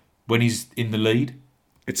he's in the lead.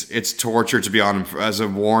 It's torture to be on him. As a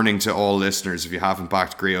warning to all listeners, if you haven't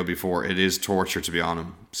backed Grillo before, it is torture to be on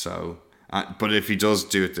him. So, but if he does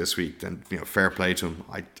do it this week, then fair play to him.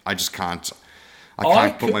 I just can't. I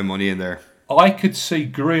can't put my money in there. I could see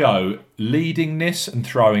Grillo leading this and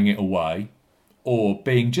throwing it away, or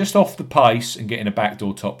being just off the pace and getting a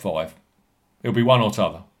backdoor top 5. It'll be one or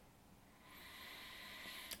t'other.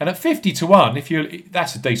 And at 50-1,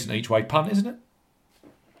 that's a decent each way punt, isn't it?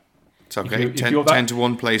 It's okay. 10 to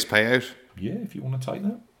 1 place payout. Yeah, if you want to take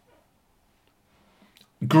that.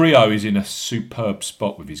 Grillo is in a superb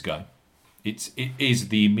spot with his game. It is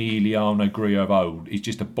the Emiliano Grillo of old. He's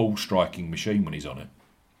just a ball striking machine when he's on it.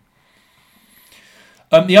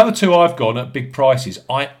 The other 2 I've gone at big prices.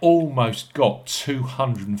 I almost got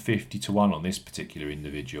 250-1 on this particular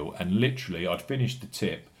individual, and literally I'd finished the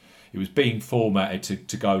tip. It was being formatted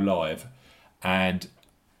to go live, and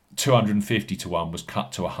 250-1 was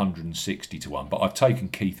cut to 160-1. But I've taken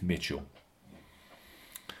Keith Mitchell.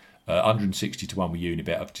 160-1 with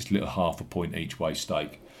Unibet of just a little half a point each way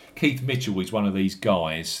stake. Keith Mitchell is one of these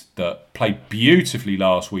guys that played beautifully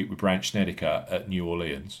last week with Brandt Snedeker at New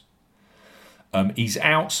Orleans. He's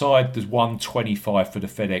outside the 125 for the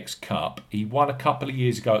FedEx Cup. He won a couple of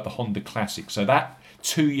years ago at the Honda Classic, so that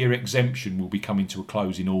 2-year exemption will be coming to a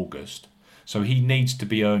close in August. So he needs to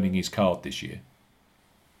be earning his card this year.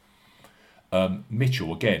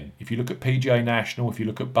 Mitchell, again, if you look at PGA National, if you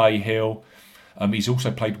look at Bay Hill, he's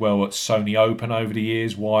also played well at Sony Open over the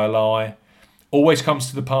years, YLI. Always comes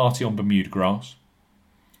to the party on Bermuda grass.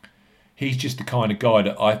 He's just the kind of guy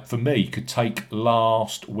that for me, could take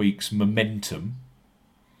last week's momentum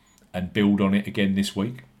and build on it again this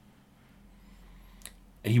week.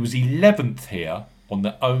 He was 11th here on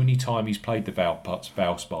the only time he's played the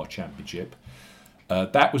Valspar Championship.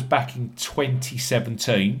 That was back in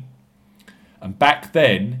 2017. And back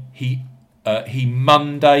then, he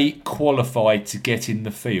Monday qualified to get in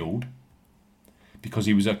the field because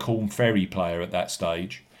he was a Corn Ferry player at that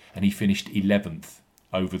stage, and he finished 11th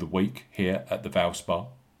over the week here at the Valspar.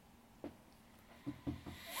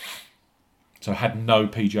 So had no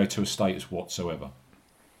PGA Tour status whatsoever.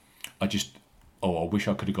 I wish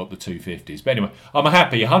I could have got the 250s. But anyway, I'm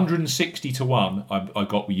happy. 160-1 I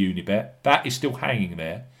got with Unibet. That is still hanging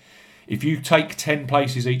there. If you take 10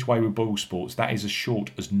 places each way with Ball Sports, that is as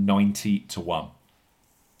short as 90-1.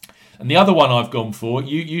 And the other one I've gone for,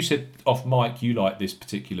 you said off mic you like this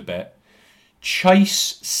particular bet,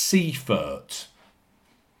 Chase Seifert.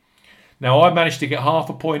 Now, I managed to get half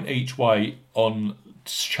a point each way on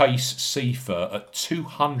Chase Seifert at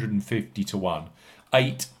 250-1.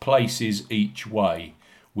 8 places each way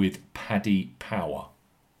with Paddy Power.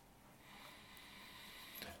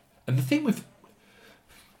 And the thing with...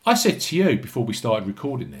 I said to you before we started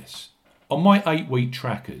recording this, on my 8-week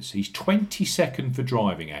trackers, he's 22nd for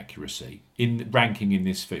driving accuracy in ranking in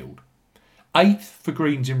this field, 8th for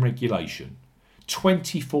greens in regulation,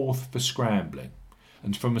 24th for scrambling.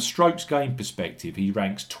 And from a strokes gained perspective, he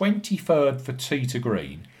ranks 23rd for tee to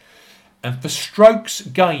green. And for strokes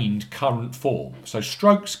gained current form, so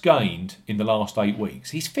strokes gained in the last 8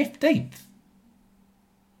 weeks, he's 15th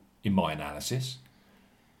in my analysis.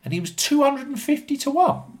 And he was 250 to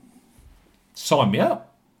 1. Sign me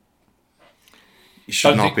up. He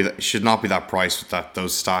should not be that price with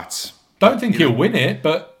those stats. Don't think he'll win it,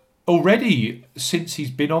 but already since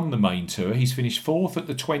he's been on the main tour, he's finished 4th at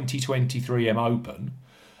the 2023 M Open.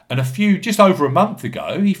 And just over a month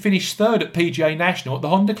ago, he finished 3rd at PGA National at the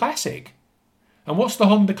Honda Classic. And what's the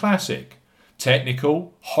Honda Classic?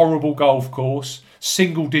 Technical, horrible golf course,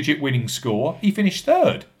 single-digit winning score. He finished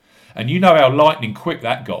 3rd. And you know how lightning quick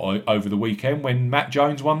that got over the weekend when Matt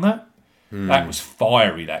Jones won that? That was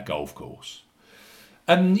fiery, that golf course.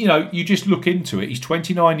 And, you just look into it. He's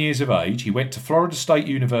 29 years of age. He went to Florida State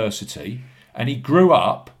University and he grew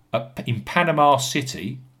up in Panama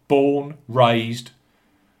City, born, raised,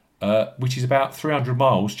 which is about 300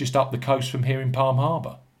 miles just up the coast from here in Palm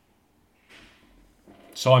Harbour.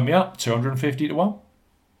 Sign me up, 250 to 1.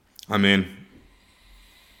 I'm in.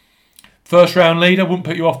 First round leader, wouldn't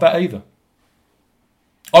put you off that either.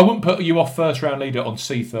 I wouldn't put you off first round leader on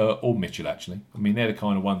Seether or Mitchell, actually. I mean, they're the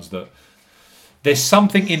kind of ones that... There's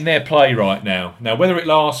something in their play right now. Now, whether it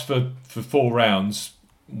lasts for 4 rounds,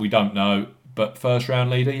 we don't know. But first round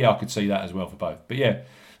leader, yeah, I could see that as well for both. But yeah,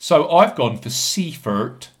 so I've gone for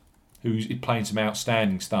Seifert, who's playing some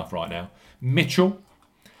outstanding stuff right now. Mitchell,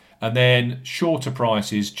 and then shorter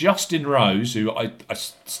prices, Justin Rose, who I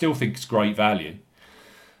still think is great value.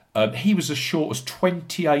 He was as short as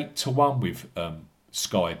 28 to 1 with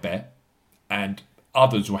Sky Bet, and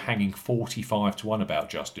others were hanging 45 to 1 about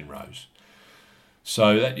Justin Rose.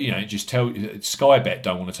 So that, it just tells Sky Bet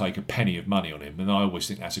don't want to take a penny of money on him, and I always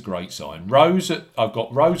think that's a great sign. I've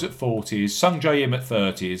got Rose at 40s, Sungjae Im at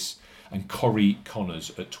 30s, and Corey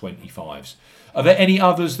Connors at 25s. Are there any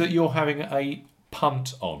others that you're having a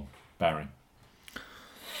punt on, Barry?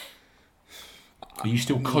 Are you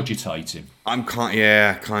still cogitating? I'm kind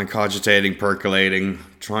of cogitating, percolating,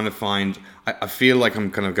 trying to find. I feel like I'm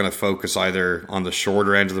kind of going to focus either on the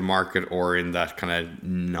shorter end of the market or in that kind of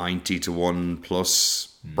 90 to 1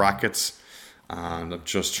 plus brackets, and I'm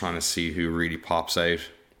just trying to see who really pops out.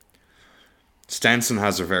 Stenson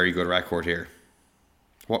has a very good record here.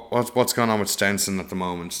 What's going on with Stenson at the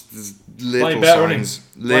moment? There's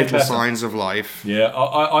little signs of life. Yeah,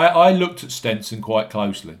 I looked at Stenson quite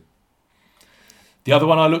closely. The other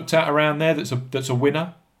one I looked at around there that's a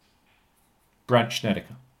winner, Brad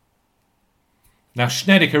Snedeker. Now,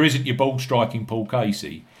 Snedeker isn't your ball striking Paul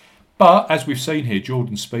Casey, but as we've seen here,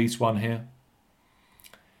 Jordan Spieth's won here.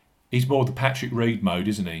 He's more the Patrick Reed mode,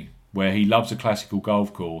 isn't he? Where he loves a classical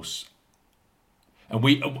golf course. And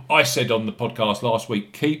I said on the podcast last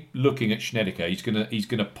week, keep looking at Snedeker. He's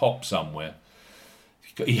gonna pop somewhere.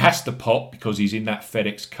 He has to pop because he's in that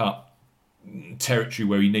FedEx Cup territory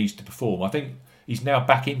where he needs to perform. I think he's now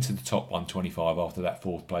back into the top 125 after that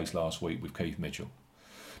 4th place last week with Keith Mitchell.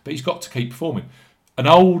 But he's got to keep performing. An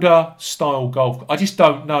older style golf, I just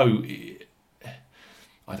don't know.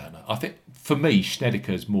 I don't know. I think for me,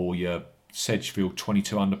 Snedeker's more your Sedgefield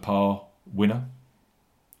 22 under par winner.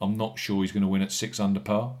 I'm not sure he's going to win at 6 under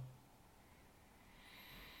par.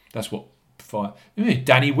 That's what.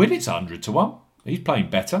 Danny Willett's 100 to 1. He's playing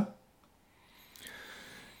better.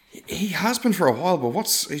 He has been for a while,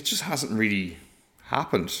 but it just hasn't really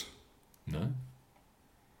happened. No.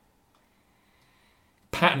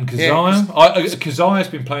 Patton Kazire. Kazire's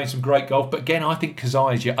been playing some great golf, but again, I think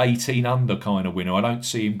Kazire's your 18 under kind of winner. I don't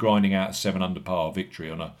see him grinding out a 7 under par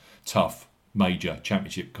victory on a tough major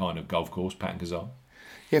championship kind of golf course. Patton Kazire.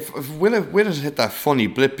 Yeah, if Willett hit that funny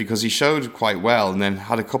blip because he showed quite well and then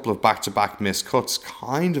had a couple of back-to-back missed cuts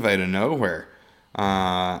kind of out of nowhere.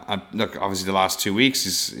 And look, obviously the last 2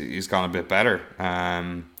 weeks he's gone a bit better.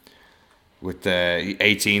 With the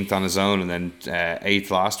 18th on his own and then 8th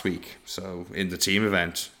last week. So in the team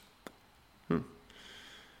event.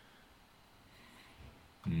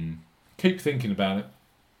 Keep thinking about it.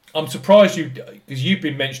 I'm surprised because you've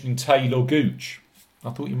been mentioning Taylor Gooch. I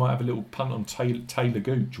thought you might have a little punt on Taylor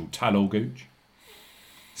Gooch or Talor Gooch.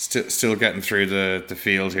 Still getting through the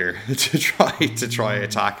field here to try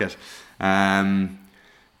attack it.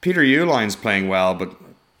 Peter Uline's playing well, but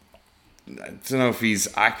I don't know if he's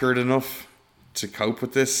accurate enough to cope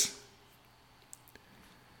with this.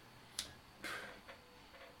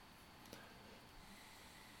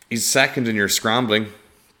 He's second in your scrambling,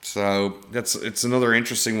 So it's another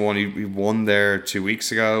interesting one. He won there 2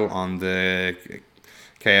 weeks ago on the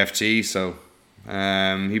KFT. So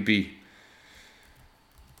he'd be.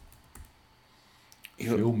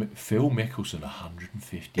 Phil Mickelson,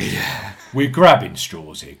 150. Yeah. We're grabbing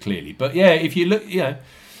straws here, clearly. But yeah, if you look,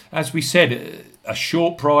 as we said, a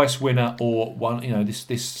short price winner or one,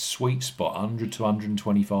 this sweet spot, 100 to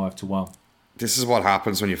 125 to 1. This is what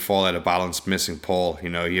happens when you fall out of balance missing Paul.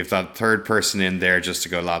 You have that third person in there just to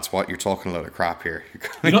go, lads, what? You're talking a lot of crap here.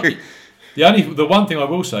 The one thing I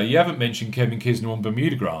will say, you haven't mentioned Kevin Kisner on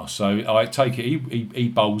Bermuda grass, so I take it he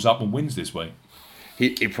bowls up and wins this week.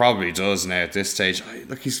 He probably does now at this stage.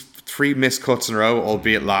 Look, he's 3 missed cuts in a row,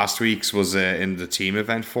 albeit last week's was in the team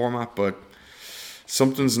event format, but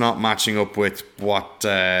something's not matching up with what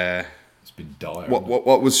it's been dire.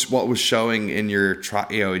 What was showing in your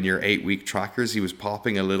in your 8-week trackers. He was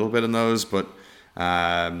popping a little bit in those, but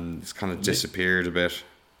it's kind of disappeared a bit.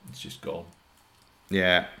 It's just gone.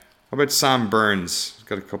 Yeah. How about Sam Burns? He's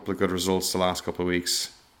got a couple of good results the last couple of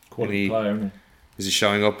weeks. Quality player, isn't he? Is he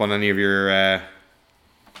showing up on any of your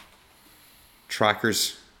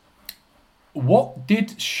trackers? What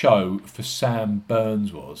did show for Sam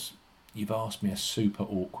Burns was, you've asked me a super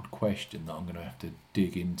awkward question that I'm going to have to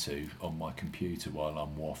dig into on my computer while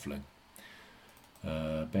I'm waffling.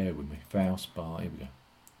 Bear with me. Faust bar, here we go.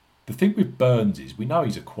 The thing with Burns is, we know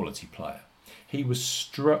he's a quality player. He was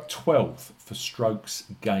 12th for strokes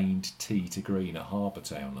gained tee to green at Harbour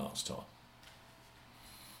Town last time.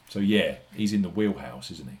 So yeah, he's in the wheelhouse,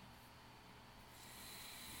 isn't he?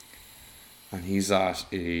 And he's at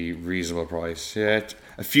a reasonable price. Yeah,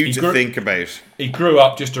 a few to think about. He grew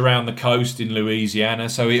up just around the coast in Louisiana,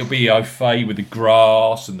 so it'll be au fait with the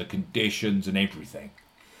grass and the conditions and everything.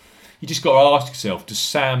 You just got to ask yourself, does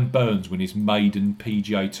Sam Burns win his maiden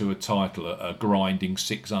PGA Tour title at a grinding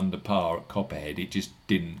 6 under par at Copperhead? It just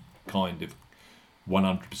didn't kind of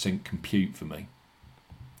 100% compute for me.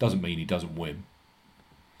 Doesn't mean he doesn't win.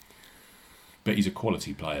 But he's a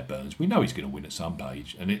quality player, Burns. We know he's going to win at some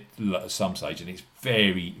stage, and it's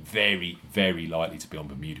very, very, very likely to be on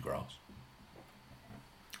Bermuda grass.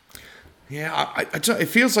 Yeah, it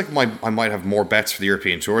feels like I might have more bets for the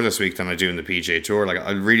European Tour this week than I do in the PGA Tour. Like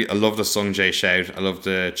I love the Sung Jae shout. I love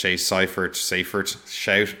the Chase Seifert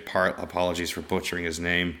shout. Apologies for butchering his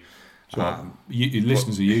name. So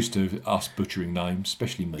listeners are used to us butchering names,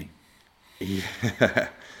 especially me. Yeah.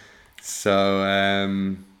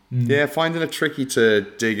 So. Yeah, finding it tricky to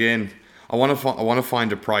dig in. I want to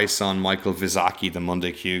find a price on Michael Wysocki, the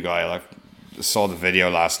Monday Q guy. I saw the video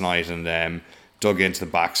last night and dug into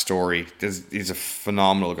the backstory. He's a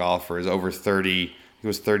phenomenal golfer. He's over 30. He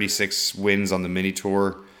was 36 wins on the mini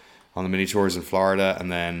tours in Florida,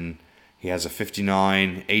 and then he has a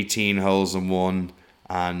 59, 18 holes in one,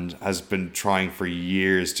 and has been trying for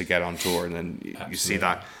years to get on tour. And then you see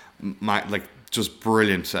that, just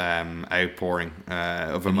brilliant outpouring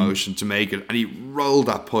of emotion to make it, and he rolled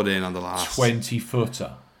that putt in on the last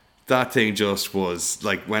 20-footer. That thing just was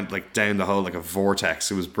went down the hole like a vortex.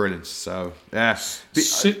 It was brilliant. So yeah,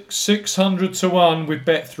 600 to 1 with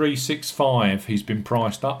Bet365. He's been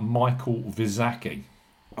priced up. Michael Wysocki.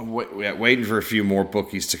 I'm waiting for a few more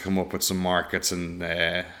bookies to come up with some markets and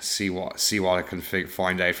see what I can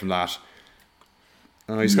find out from that.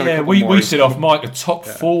 We said off Mike a top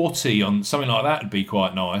 40 on something like that would be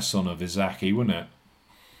quite nice on a Wysocki, wouldn't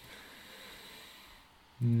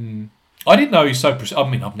it? I didn't know he's so. I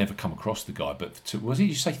mean, I've never come across the guy, but was he?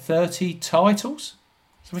 You say 30 titles?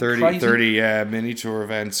 30 mini tour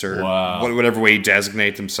events or whatever way you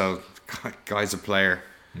designate them. So, guy's a player.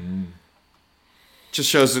 Just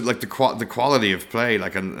shows that, the quality of play,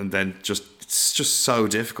 and then it's just so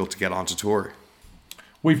difficult to get onto tour.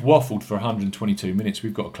 We've waffled for 122 minutes.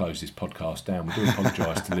 We've got to close this podcast down. We do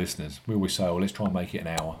apologise to listeners. We always say, let's try and make it an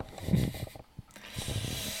hour.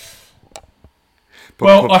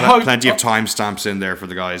 I hope plenty of timestamps in there for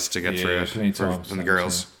the guys to get through it, and the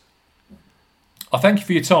girls. Yeah. I thank you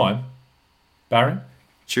for your time, Barry.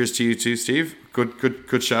 Cheers to you too, Steve.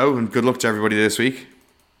 Good show, and good luck to everybody this week.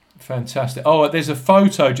 Fantastic. Oh, there's a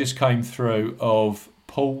photo just came through of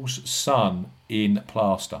Paul's son in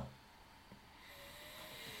plaster,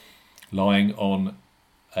 lying on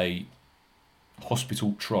a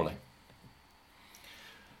hospital trolley.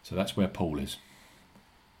 So that's where Paul is.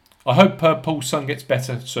 I hope Paul's son gets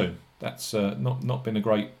better soon. That's not been a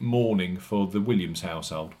great morning for the Williams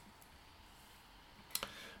household.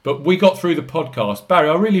 But we got through the podcast. Barry,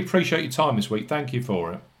 I really appreciate your time this week. Thank you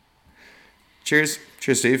for it. Cheers.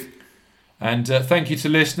 Cheers, Steve. And thank you to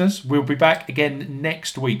listeners. We'll be back again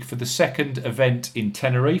next week for the second event in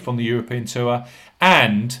Tenerife on the European Tour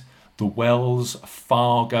and the Wells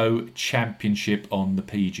Fargo Championship on the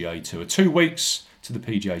PGA Tour. 2 weeks to the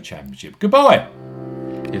PGA Championship. Goodbye.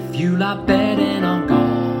 If you like betting on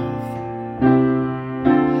golf,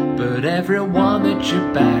 but everyone that you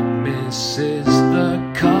back misses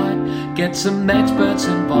the cut, get some experts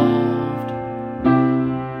involved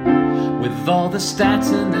with all the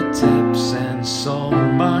stats and the tips and so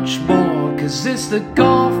much more. Cause it's the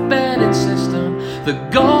golf betting system, the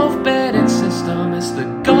golf betting system, it's the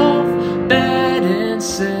golf